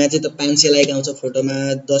फ्रीमा चाहिँ त 500 लाइक आउँछ फोटोमा,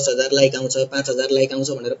 10,000 लाइक आउँछ, 5,000 लाइक आउँछ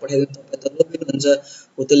भनेर पठाइदिनु तपाई त लोभिनु हुन्छ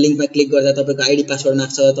हो। त्यो लिंकमा क्लिक गर्दा तपाईको आईडी पासवर्ड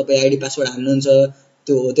माग्छ, तपाई आईडी पासवर्ड हाल्नुहुन्छ।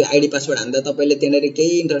 त्यो आईडी पासवर्ड हान्दा तपाईले त्यनेरि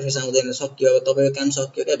केही इन्टरफेस आउँदैन, सक्यो अब तपाईको काम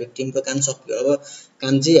सक्यो क्या। भिक्टिमको काम सक्यो। अब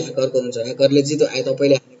काम चाहिँ ह्याकरको हुन्छ। ह्याकरले चाहिँ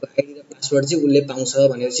तपाईले हालेको आईडी र पासवर्ड चाहिँ उले पाउँछ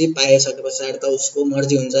भनेपछि पाइसकेपछि त उसको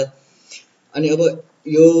मर्जी हुन्छ। अनि अब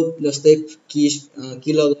यो जस्तै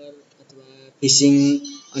कीलगर अथवा फिशिङ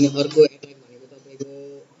अनि अर्को एट्याक भनेको तपाईको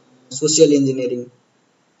सोशल इन्जिनियरिङ।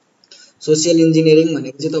 सोशल इन्जिनियरिङ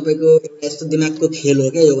भनेको चाहिँ तपाईको एउटा यस्तो दिमागको खेल हो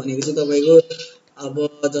क्या। यो भनेको चाहिँ तपाईको अब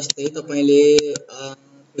जस्तै तपाईले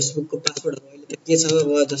फेसबुकको पासवर्ड अहिले त के छ अब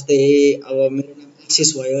जस्तै अब मेरो नाम आशिष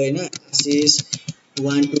भयो हैन। आशिष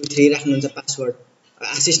 123 राख्नुहुन्छ पासवर्ड।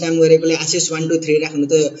 आशिष नाम गरेकोले आशिष 123 राख्नु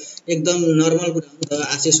त एकदम नर्मल कुरा हो नि त।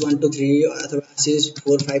 आशिष 123 अथवा आशिष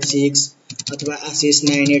 456 अथवा आशिष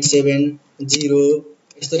 9870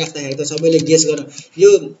 यस्तो राख्दाखेरि त सबैले गेस गर्न। यो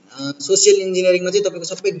सोशल इन्जिनियरिङमा चाहिँ तपाईको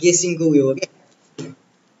सबै गेसिङको उयो हो क्या।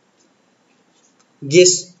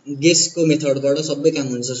 गेसको मेथडबाट सबै काम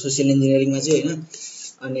हुन्छ सोशल इन्जिनियरिङमा चाहिँ हैन।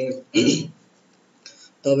 अनि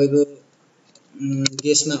तपाईको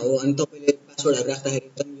गेसमा हो। अनि तपाईले पासवर्डहरु राख्दाखेरि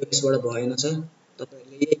एकदम यो यसबाट भएन छ।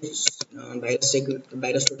 तपाईले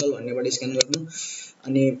भाइरस टोटल भन्नेबाट स्क्यान गर्नु।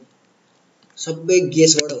 अनि सबै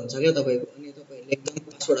गेसबाट हुन्छ क्या तपाईको। अनि तपाईहरुले एकदम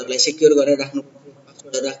पासवर्डहरुलाई सेक्युर गरेर राख्नु पर्छ।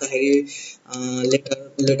 पासवर्डहरु राख्दाखेरि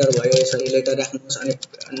लेटर भयो यसरी लेटर राख्नुस् अनि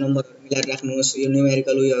नम्बरहरु मिलाएर राख्नुस्। यो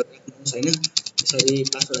न्यूमेरिकल उयोहरु राख्नुस् हैन। यसरी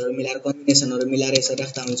पासवर्डहरु मिलाएर कम्बिनेसनहरु मिलाएर यसरी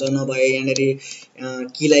राख्दा हुन्छ। नभए यहाँनेरि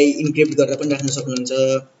कीलाई इन्क्रिप्ट गरेर पनि राख्न सक्नुहुन्छ।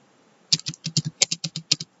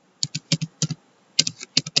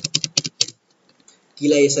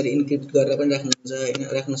 कीलाई यसरी इन्क्रिप्ट गरेर पनि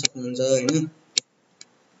राख्न सक्नुहुन्छ हैन।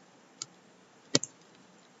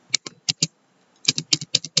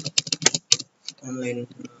 अनलाइन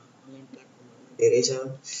प्लेटफर्महरु धेरै छ।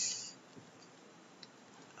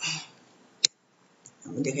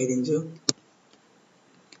 म देखाइदिन्छु।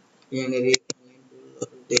 यहाँनेरि अनलाइन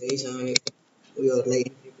टुलहरु धेरै छ अनि उयोहरुलाई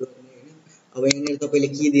इन्क्रिप्ट गर्ने हैन। अब यहाँनेरि तपाईले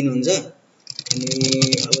के दिनुहुन्छ अनि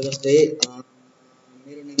अब जस्तै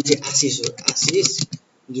मेरो नाम चाहिँ आशिष हो। आशिष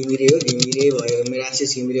घिमिरे हो। घिमिरे भयो मेरो आशिष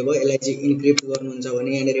घिमिरे भयो। यसलाई चाहिँ इन्क्रिप्ट गर्नुहुन्छ भने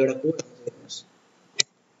यहाँनेरि एउटा कोड आउँछ हेर्नुस्।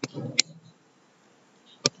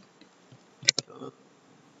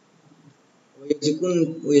 यो चाहिँ कुन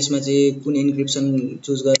उयसमा चाहिँ कुन इन्क्रिप्सन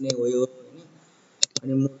चुज गर्ने हो यो हैन।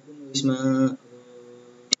 अनि म कुन उयसमा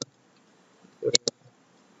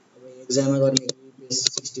अब एक्जाममा गर्ने बेस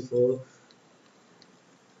 64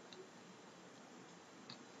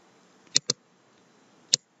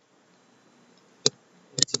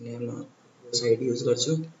 म साइट युज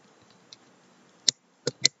गर्छु।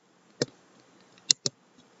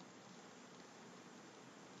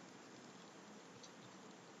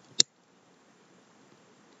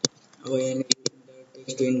 अब यहाँ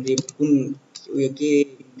टेक्स्ट टु इन्क्रिप्ट कुन उयो के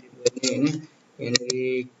इन्क्रिप्ट गर्ने हैन। यहाँनेरि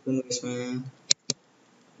कुन उयसमा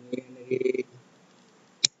यहाँनेरि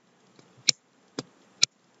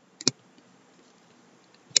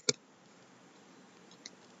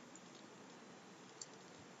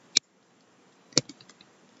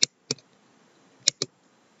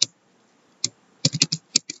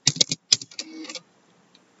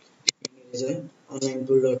चाहिँ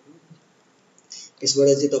onlinetool.com यसबाट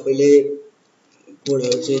चाहिँ तपाईले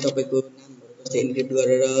कोडहरु चाहिँ तपाईको नामहरु जस्तै इन्क्रिप्ट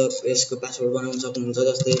गरेर यसको पासवर्ड बनाउन सक्नुहुन्छ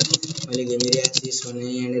जस्तै मैले 𝘂𝗵𝗹𝗃 भने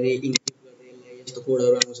यहाँनेर इन्क्रिप्ट गर्दै यसलाई यस्तो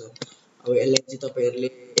कोडहरु आउँछ अब यसलाई चाहिँ तपाईहरुले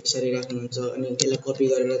यसरी राख्नुहुन्छ अनि यसलाई कपी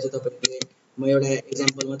गरेर चाहिँ तपाईहरुले म एउटा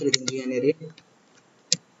एक्जाम्पल मात्र दिन्छु यहाँनेर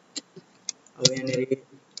अब यहाँनेर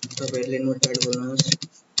तपाईहरुले नोटप्याड खोल्नुहोस्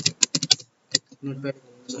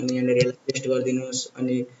अनि यहाँनेर यसलाई पेस्ट गरिदिनुस्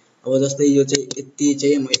अनि अब जस्तै यो चाहिँ यति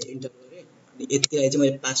चाहिँ मैले इन्टर गरे अनि यतिलाई चाहिँ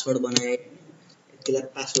मैले पासवर्ड बनाए यतिलाई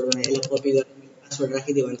पासवर्ड बनाए यसलाई कपी गरेर मैले पासवर्ड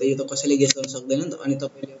राखिदिए भने त यो त कसैले गेस गर्न सक्दैन नि त अनि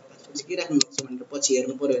तपाईले पासवर्ड चाहिँ के राख्नु भएको छ भनेर पछि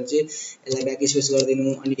हेर्नु पर्यो भने चाहिँ यसलाई ब्याक स्पेस गरिदिनु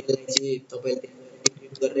अनि यसलाई चाहिँ तपाईले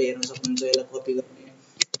डिक्रिप्ट गरेर हेर्न सक्नुहुन्छ यसलाई कपी गर्ने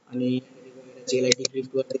अनि यहाँनेर गएर चाहिँ यसलाई डिक्रिप्ट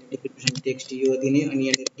गर्दै डिक्रिप्सन टेक्स्ट यो दिने अनि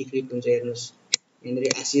यहाँनेर डिक्रिप्ट हुन्छ हेर्नुस् यहाँनेर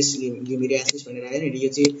आशिष 𝘂𝗵𝗹 भनेर आयो नि यो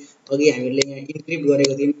चाहिँ अघि हामीले यहाँ इन्क्रिप्ट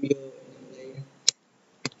गरेको थियौं यो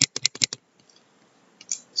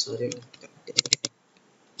सरी यो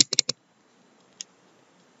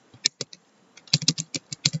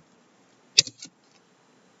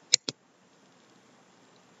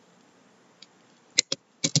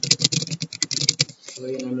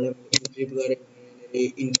नामलाई इन्क्रिप्ट गरे भने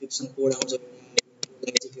इन्क्रिप्सन कोड आउँछ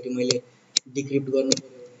यसलाई चाहिँ फेरि मैले डिक्रिप्ट गर्नु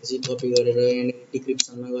पर्यो भने चाहिँ कपी गरेर यहाँ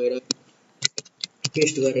डिक्रिप्सनमा गएर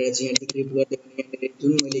पेस्ट गरेर चाहिँ यहाँ डिक्रिप्ट गर्दै भने यहाँ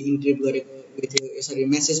जुन मैले इन्क्रिप्ट गरेको यो थियो यसरी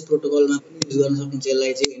मेसेज प्रोटोकलमा पनि युज गर्न सकिन्छ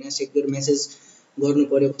यसलाई चाहिँ हैन सेक्युर मेसेज गर्नु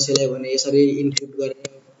पर्यो कसैलाई भने यसरी इन्क्रिप्ट गरेर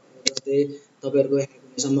जस्तै तपाईहरुको ह्याक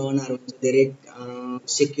हुने सम्भावनाहरु हुन्छ धेरै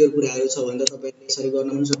सेक्युर कुराहरु छ भने तपाईहरुले यसरी गर्न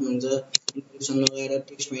पनि सक्नुहुन्छ इन्क्रिप्सन लगाएर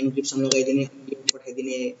टेक्स्टमा इन्क्रिप्सन लगाइदिने अनि यो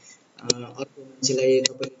पठाइदिने अर्को मान्छेलाई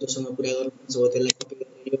तपाईले जोसँग कुरा गर्नुहुन्छ हो त्यसलाई कपी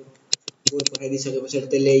गरेर यो कोड पठाइदिसकेपछि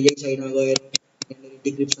त्यसले यही साइडमा गएर यहाँनेर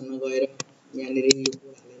डिक्रिप्सनमा गएर यहाँनेर यो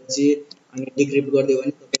कोड हालेर चाहिँ अनि डिक्रिप्ट गर्दियो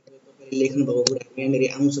भने तपाईले लेख्नु भएको कुराहरु यहाँनेर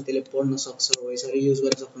आउँछ त्यसले पढ्न सक्छ हो यसरी युज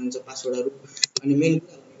गर्न सक्नुहुन्छ पासवर्डहरु अनि मेन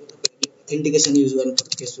कुरा भनेको तपाईहरुले अथेन्टिकेसन युज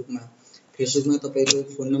गर्नुपर्छ फेसबुकमा तपाईको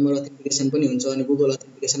फोन नम्बर अथेन्टिकेसन पनि हुन्छ अनि गुगल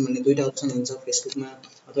अथेन्टिकेसन भन्ने दुईटा अप्सन हुन्छ फेसबुकमा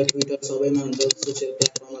अथवा ट्विटर सबैमा हुन्छ सोशल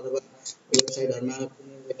प्लेटफर्म अथवा वेबसाइटहरुमा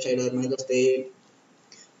जस्तै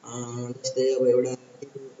अब एउटा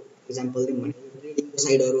एक्जाम्पल दिउँ भने ट्रेडिङको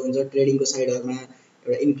साइटहरु हुन्छ ट्रेडिङको साइटहरुमा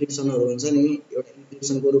एउटा इन्क्रिप्सनहरु हुन्छ नि एउटा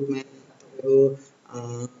इन्क्रिप्सनको रूपमा तपाईको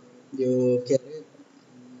यो के अरे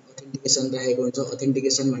अथेन्टिकेसन राखेको हुन्छ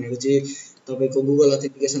अथेन्टिकेसन भनेको चाहिँ तपाईको गुगल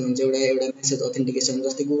अथेन्टिकेसन हुन्छ एउटा मेसेज अथेन्टिकेसन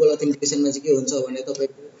जस्तै गुगल अथेन्टिकेसनमा चाहिँ के हुन्छ भने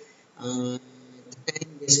तपाईको टाइम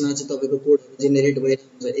बेसमा चाहिँ तपाईको कोडहरु जेनेरेट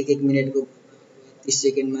भइरहेको हुन्छ 1 मिनेटको 30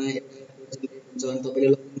 सेकेन्डमा एउटा कोड जेनेरेट हुन्छ अनि तपाईले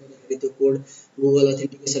लगइन गर्दाखेरि त्यो कोड गुगल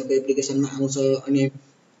अथेन्टिकेसनको एप्लिकेसनमा आउँछ अनि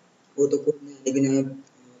हो त कोड नहालिकन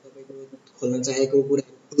तपाईको खोल्न चाहेको कुरा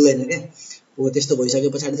खुल्दैन के हो त्यस्तो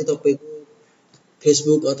भइसकेपछि चाहिँ तपाईको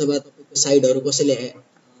फेसबुक अथवा तपाईको साइटहरु कसैले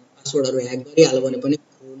पासवर्डहरु ह्याक गरिहाल्यो भने पनि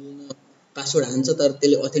खोल्न पासवर्ड हान्छ तर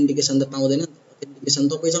त्यसले अथेन्टिकेसन त पाउँदैन अथेन्टिकेसन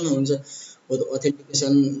तपाईसँग हुन्छ हो त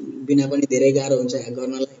अथेन्टिकेसन बिना पनि धेरै गाह्रो हुन्छ ह्याक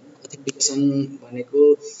गर्नलाई अथेन्टिकेसन भनेको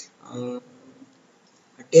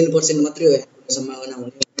 10% मात्रै हो ह्याक हुने सम्भावना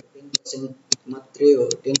हुने 10% मात्रै हो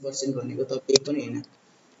 10% भनेको त केही पनि हैन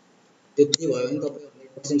त्यति भयो भने तपाईहरुले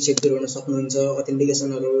 100% सेक्युर गर्न सक्नुहुन्छ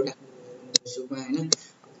अथेन्टिकेसनहरु राख्नु फेसबुकमा हैन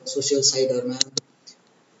सोशल साइटहरुमा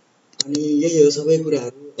अनि यही हो सबै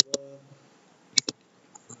कुराहरु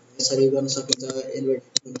यसरी गर्न सकिन्छ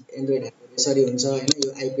एन्ड्रोइड ह्याक यसरी हुन्छ हैन यो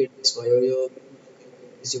आईपी एड्रेस भयो यो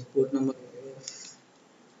पोर्ट नम्बर भयो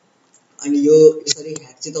अनि यो यसरी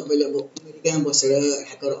ह्याक चाहिँ तपाईले अब अमेरिकामा बसेर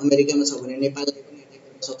ह्याकर अमेरिकामा छ भने नेपालले पनि ह्याक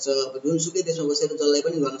गर्न सक्छ अब जुनसुकै देशमा बसेर जसलाई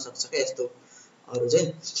पनि गर्न सक्छ के यस्तो अरु चाहिँ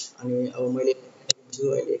अनि अब मैले दिन्छु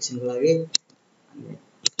अहिले एकछिनको लागि अनि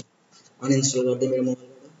अनइन्स्टल गर्दै मेरो मोबाइलबाट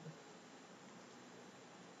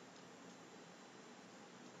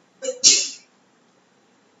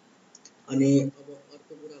अनि अब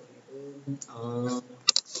अर्को कुरा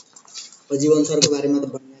भनेको जीवन सरको बारेमा त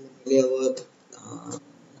भनिहालेँ मैले अब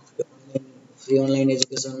फ्री अनलाइन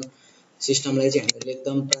एजुकेसन सिस्टमलाई चाहिँ हामीले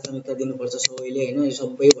एकदम प्राथमिकता दिनुपर्छ सबैले हैन यो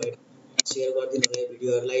सबै भएर शेयर गर्दिनु होला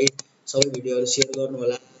भिडियोहरुलाई सबै भिडियोहरु शेयर गर्नु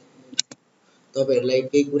होला तपाईहरुलाई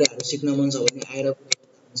केही कुराहरु सिक्न मन छ भने आएर कुरा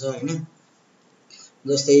गर्दा हुन्छ हैन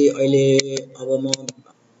जस्तै अहिले अब म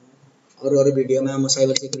अरु भिडियोमा म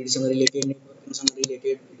साइबर सेक्युरिटीसँग रिलेटेड नेटवर्किङसँग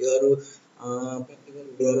रिलेटेड भिडियोहरु प्र्याक्टिकल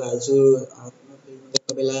भिडियोहरु हाल्छु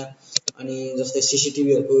नोटको बेला अनि जस्तै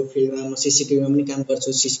सीसीटीभीहरुको फिल्डमा म सीसीटीभीमा पनि काम गर्छु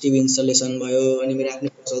सीसीटीभी इन्स्टलेसन भयो अनि मेरो आफ्नै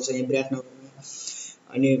पसल छ यहाँ विराटनगरमा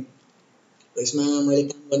अनि यसमा मैले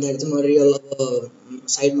काम गर्दाखेरि चाहिँ म रियल अब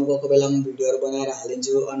साइडमा गएको बेला म भिडियोहरु बनाएर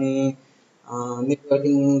हालिन्छु अनि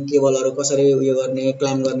नेटवर्किङ केबलहरु कसरी उयो गर्ने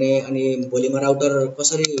क्लाइम गर्ने अनि भोलिमा राउटर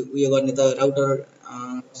कसरी उयो गर्ने त राउटर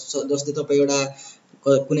जस्तै तपाई एउटा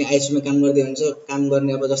कुनै आइसीमा काम गर्दै हुन्छ, काम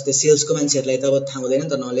गर्ने अब जस्तै सेल्सको मान्छेहरूलाई त अब थाहा हुँदैन नि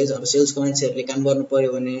त नलेज। अब सेल्सको मान्छेहरूले काम गर्नु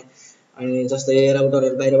पर्यो भने अनि जस्तै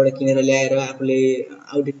राउटरहरू बाहिरबाट किनेर ल्याएर आफूले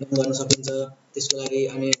आउट इन्कम गर्न सकिन्छ त्यसको लागि।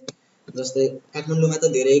 अनि जस्तै काठमाडौँमा त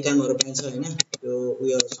धेरै कामहरू पाइन्छ होइन, यो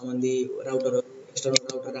उयो सम्बन्धी राउटरहरू एक्सटर्नल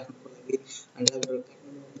राउटर राख्नुको लागि। अनि राउटर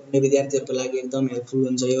काठमाडौँमा पढ्ने विद्यार्थीहरूको लागि एकदम हेल्पफुल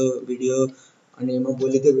हुन्छ यो भिडियो। अनि म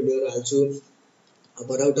भोलि त्यो भिडियोहरू हाल्छु। अब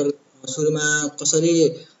राउटर सुरुमा कसरी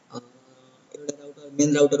एउटा राउटर मेन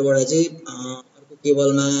राउटरबाट चाहिँ अर्को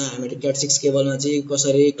केबलमा हामीले क्याट6 केबलमा चाहिँ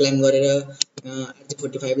कसरी क्लाइम गरेर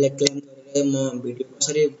RJ45 लाई क्लाइम गरेर म भिडियो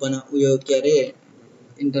कसरी उयो के अरे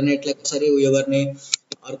इन्टरनेटलाई कसरी उयो गर्ने,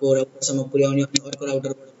 अर्को राउटरसम्म पुर्याउने, अनि अर्को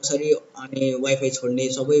राउटरबाट कसरी अनि वाइफाई छोड्ने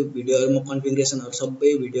सबै भिडियोहरू म कन्फिगरेसनहरू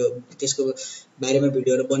सबै भिडियो त्यसको बारेमा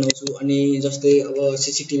भिडियोहरू बनाउँछु। अनि जस्तै अब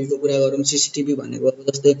सीसीटीभीको कुरा गरौँ, सीसीटीभी भनेको अब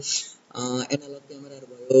जस्तै एनालग क्यामेराहरू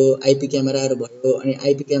भयो, आइपी क्यामेराहरू भयो। अनि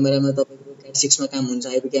आइपी क्यामेरामा तपाईँको क्याट6 मा काम हुन्छ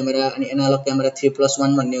आइपी क्यामेरा। अनि एनालग क्यामेरा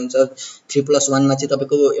 3+1 भन्ने हुन्छ। 3+1 मा चाहिँ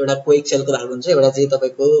तपाईँको एउटा कोएक्सियलको भाग हुन्छ, एउटा चाहिँ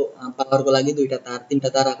तपाईँको पावरको लागि दुईटा तार तीनटा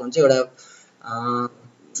तार आएको हुन्छ, एउटा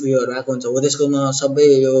उयोहरू आएको हुन्छ हो। त्यसकोमा सबै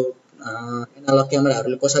यो एनालग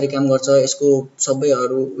क्यामेराहरूले कसरी काम गर्छ यसको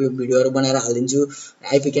सबैहरू उयो भिडियोहरू बनाएर हालिदिन्छु।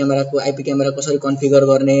 आइपी क्यामेरा कसरी कन्फिगर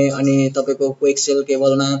गर्ने, अनि तपाईँको कोएक्सियल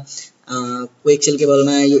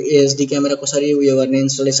केबलमा यो एएचडी क्यामेरा कसरी उयो गर्ने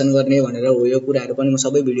इन्स्टलेसन गर्ने भनेर हो, यो कुराहरू पनि म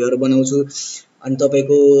सबै भिडियोहरू बनाउँछु। अनि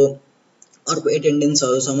तपाईँको अर्को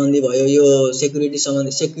एटेन्डेन्सहरू सम्बन्धी भयो, यो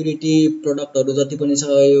सेक्युरिटी प्रडक्टहरू जति पनि छ,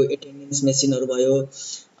 यो एटेन्डेन्स मेसिनहरू भयो,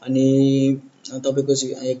 अनि तपाईँको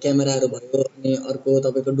क्यामेराहरू भयो, अनि अर्को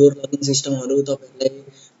तपाईँको डोर लकिङ सिस्टमहरू तपाईँहरूलाई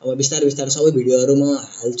अब बिस्तारै बिस्तारै सबै भिडियोहरू म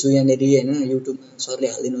हाल्छु यहाँनिर होइन। युट्युबमा सरले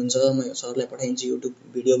हालिदिनुहुन्छ, म सरलाई पठाइदिन्छु युट्युब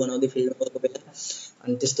भिडियो बनाउँदै फिल्डमा गएको बेला।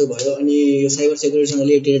 अनि त्यस्तो भयो। अनि यो साइबर सेक्युरिटीसँग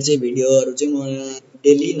रिलेटेड चाहिँ भिडियोहरू चाहिँ म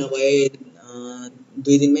डेली नभए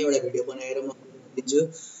 2 दिनमै एउटा भिडियो बनाएर म दिन्छु,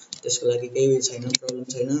 त्यसको लागि केही छैन, प्रब्लम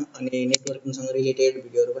छैन। अनि नेटवर्किङसँग रिलेटेड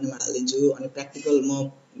भिडियोहरू पनि म हालिदिन्छु। अनि प्र्याक्टिकल म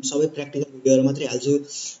सबै प्र्याक्टिकल भिडियोहरू मात्रै हाल्छु,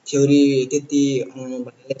 थ्योरी त्यति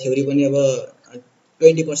भन्नाले थ्योरी पनि अब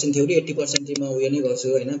 20% थ्योरी 80% चाहिँ म उयो नै गर्छु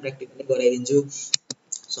होइन, प्र्याक्टिकलै गराइदिन्छु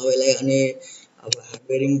सबैलाई। अनि अब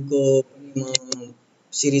हार्डवेयरिङको पनि म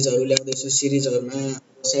सिरिजहरू ल्याउँदैछु। सिरिजहरूमा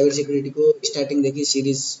साइबर सेक्युरिटीको स्टार्टिङदेखि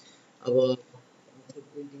सिरिज अब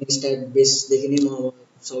स्टार्ट बेसदेखि नै म अब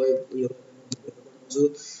सबै उयो बनाउँछु।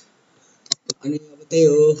 अनि अब त्यही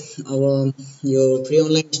हो। अब यो फ्री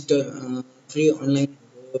अनलाइन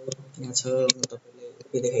यहाँ छ, म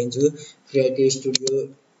तपाईँलाई देखाइदिन्छु। Free IT studio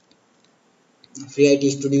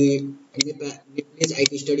Nepalese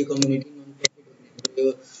IT study community non profit भन्ने यो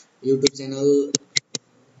युट्युब च्यानल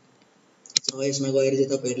छ। यसमा गएर चाहिँ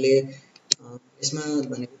तपाईँहरूले यसमा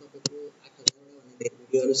भनेको तपाईँको 8000 भन्ने धेरै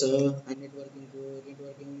भिडियोहरू छ।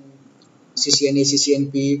 नेटवर्किङ CCNA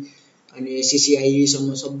CCNP अनि CCIE सम्म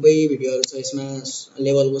सबै भिडियोहरू छ यसमा,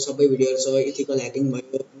 लेभलको सबै भिडियोहरू छ। इथिकल ह्याकिङ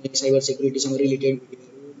भयो, अनि साइबर सेक्युरिटीसँग रिलेटेड भिडियोहरू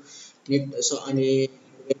अनि भयो, अनि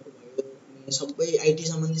सबै आइटी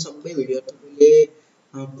सम्बन्धी सबै भिडियोहरू तपाईँले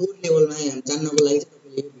कोर लेभलमा जान्नको लागि चाहिँ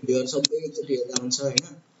तपाईँले यो भिडियोहरू सबै एकचोटि हेर्दा हुन्छ होइन।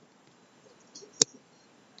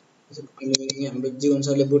 अनि हाम्रो जीवन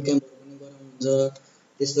सरले बुट क्याम्पहरू पनि गराउनुहुन्छ।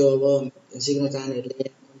 त्यस्तो अब सिक्न चाहनेहरूले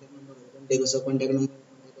कन्ट्याक्ट नम्बरहरू पनि दिएको छ, कन्ट्याक्ट नम्बर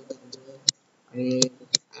गर्दा हुन्छ। अनि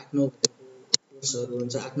 8-9 घन्टाको कोर्सहरू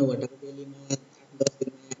हुन्छ, 8-9 घन्टाको डेलीमा 8-10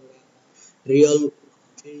 दिनमा एउटा रियल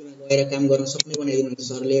फिल्डमा गएर काम गर्न सक्ने बनाइदिनुहुन्छ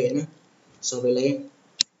सरले होइन।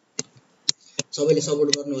 सबैले सपोर्ट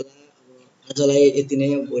गर्नु होला। अब आजलाई यति नै,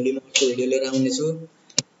 भोलि म अर्को भिडियो लिएर आउनेछु।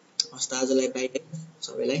 हस् त, आजलाई बाइ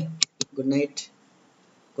सबैलाई, गुड नाइट।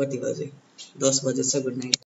 कति बजे? 10 बजेछ, गुड नाइट।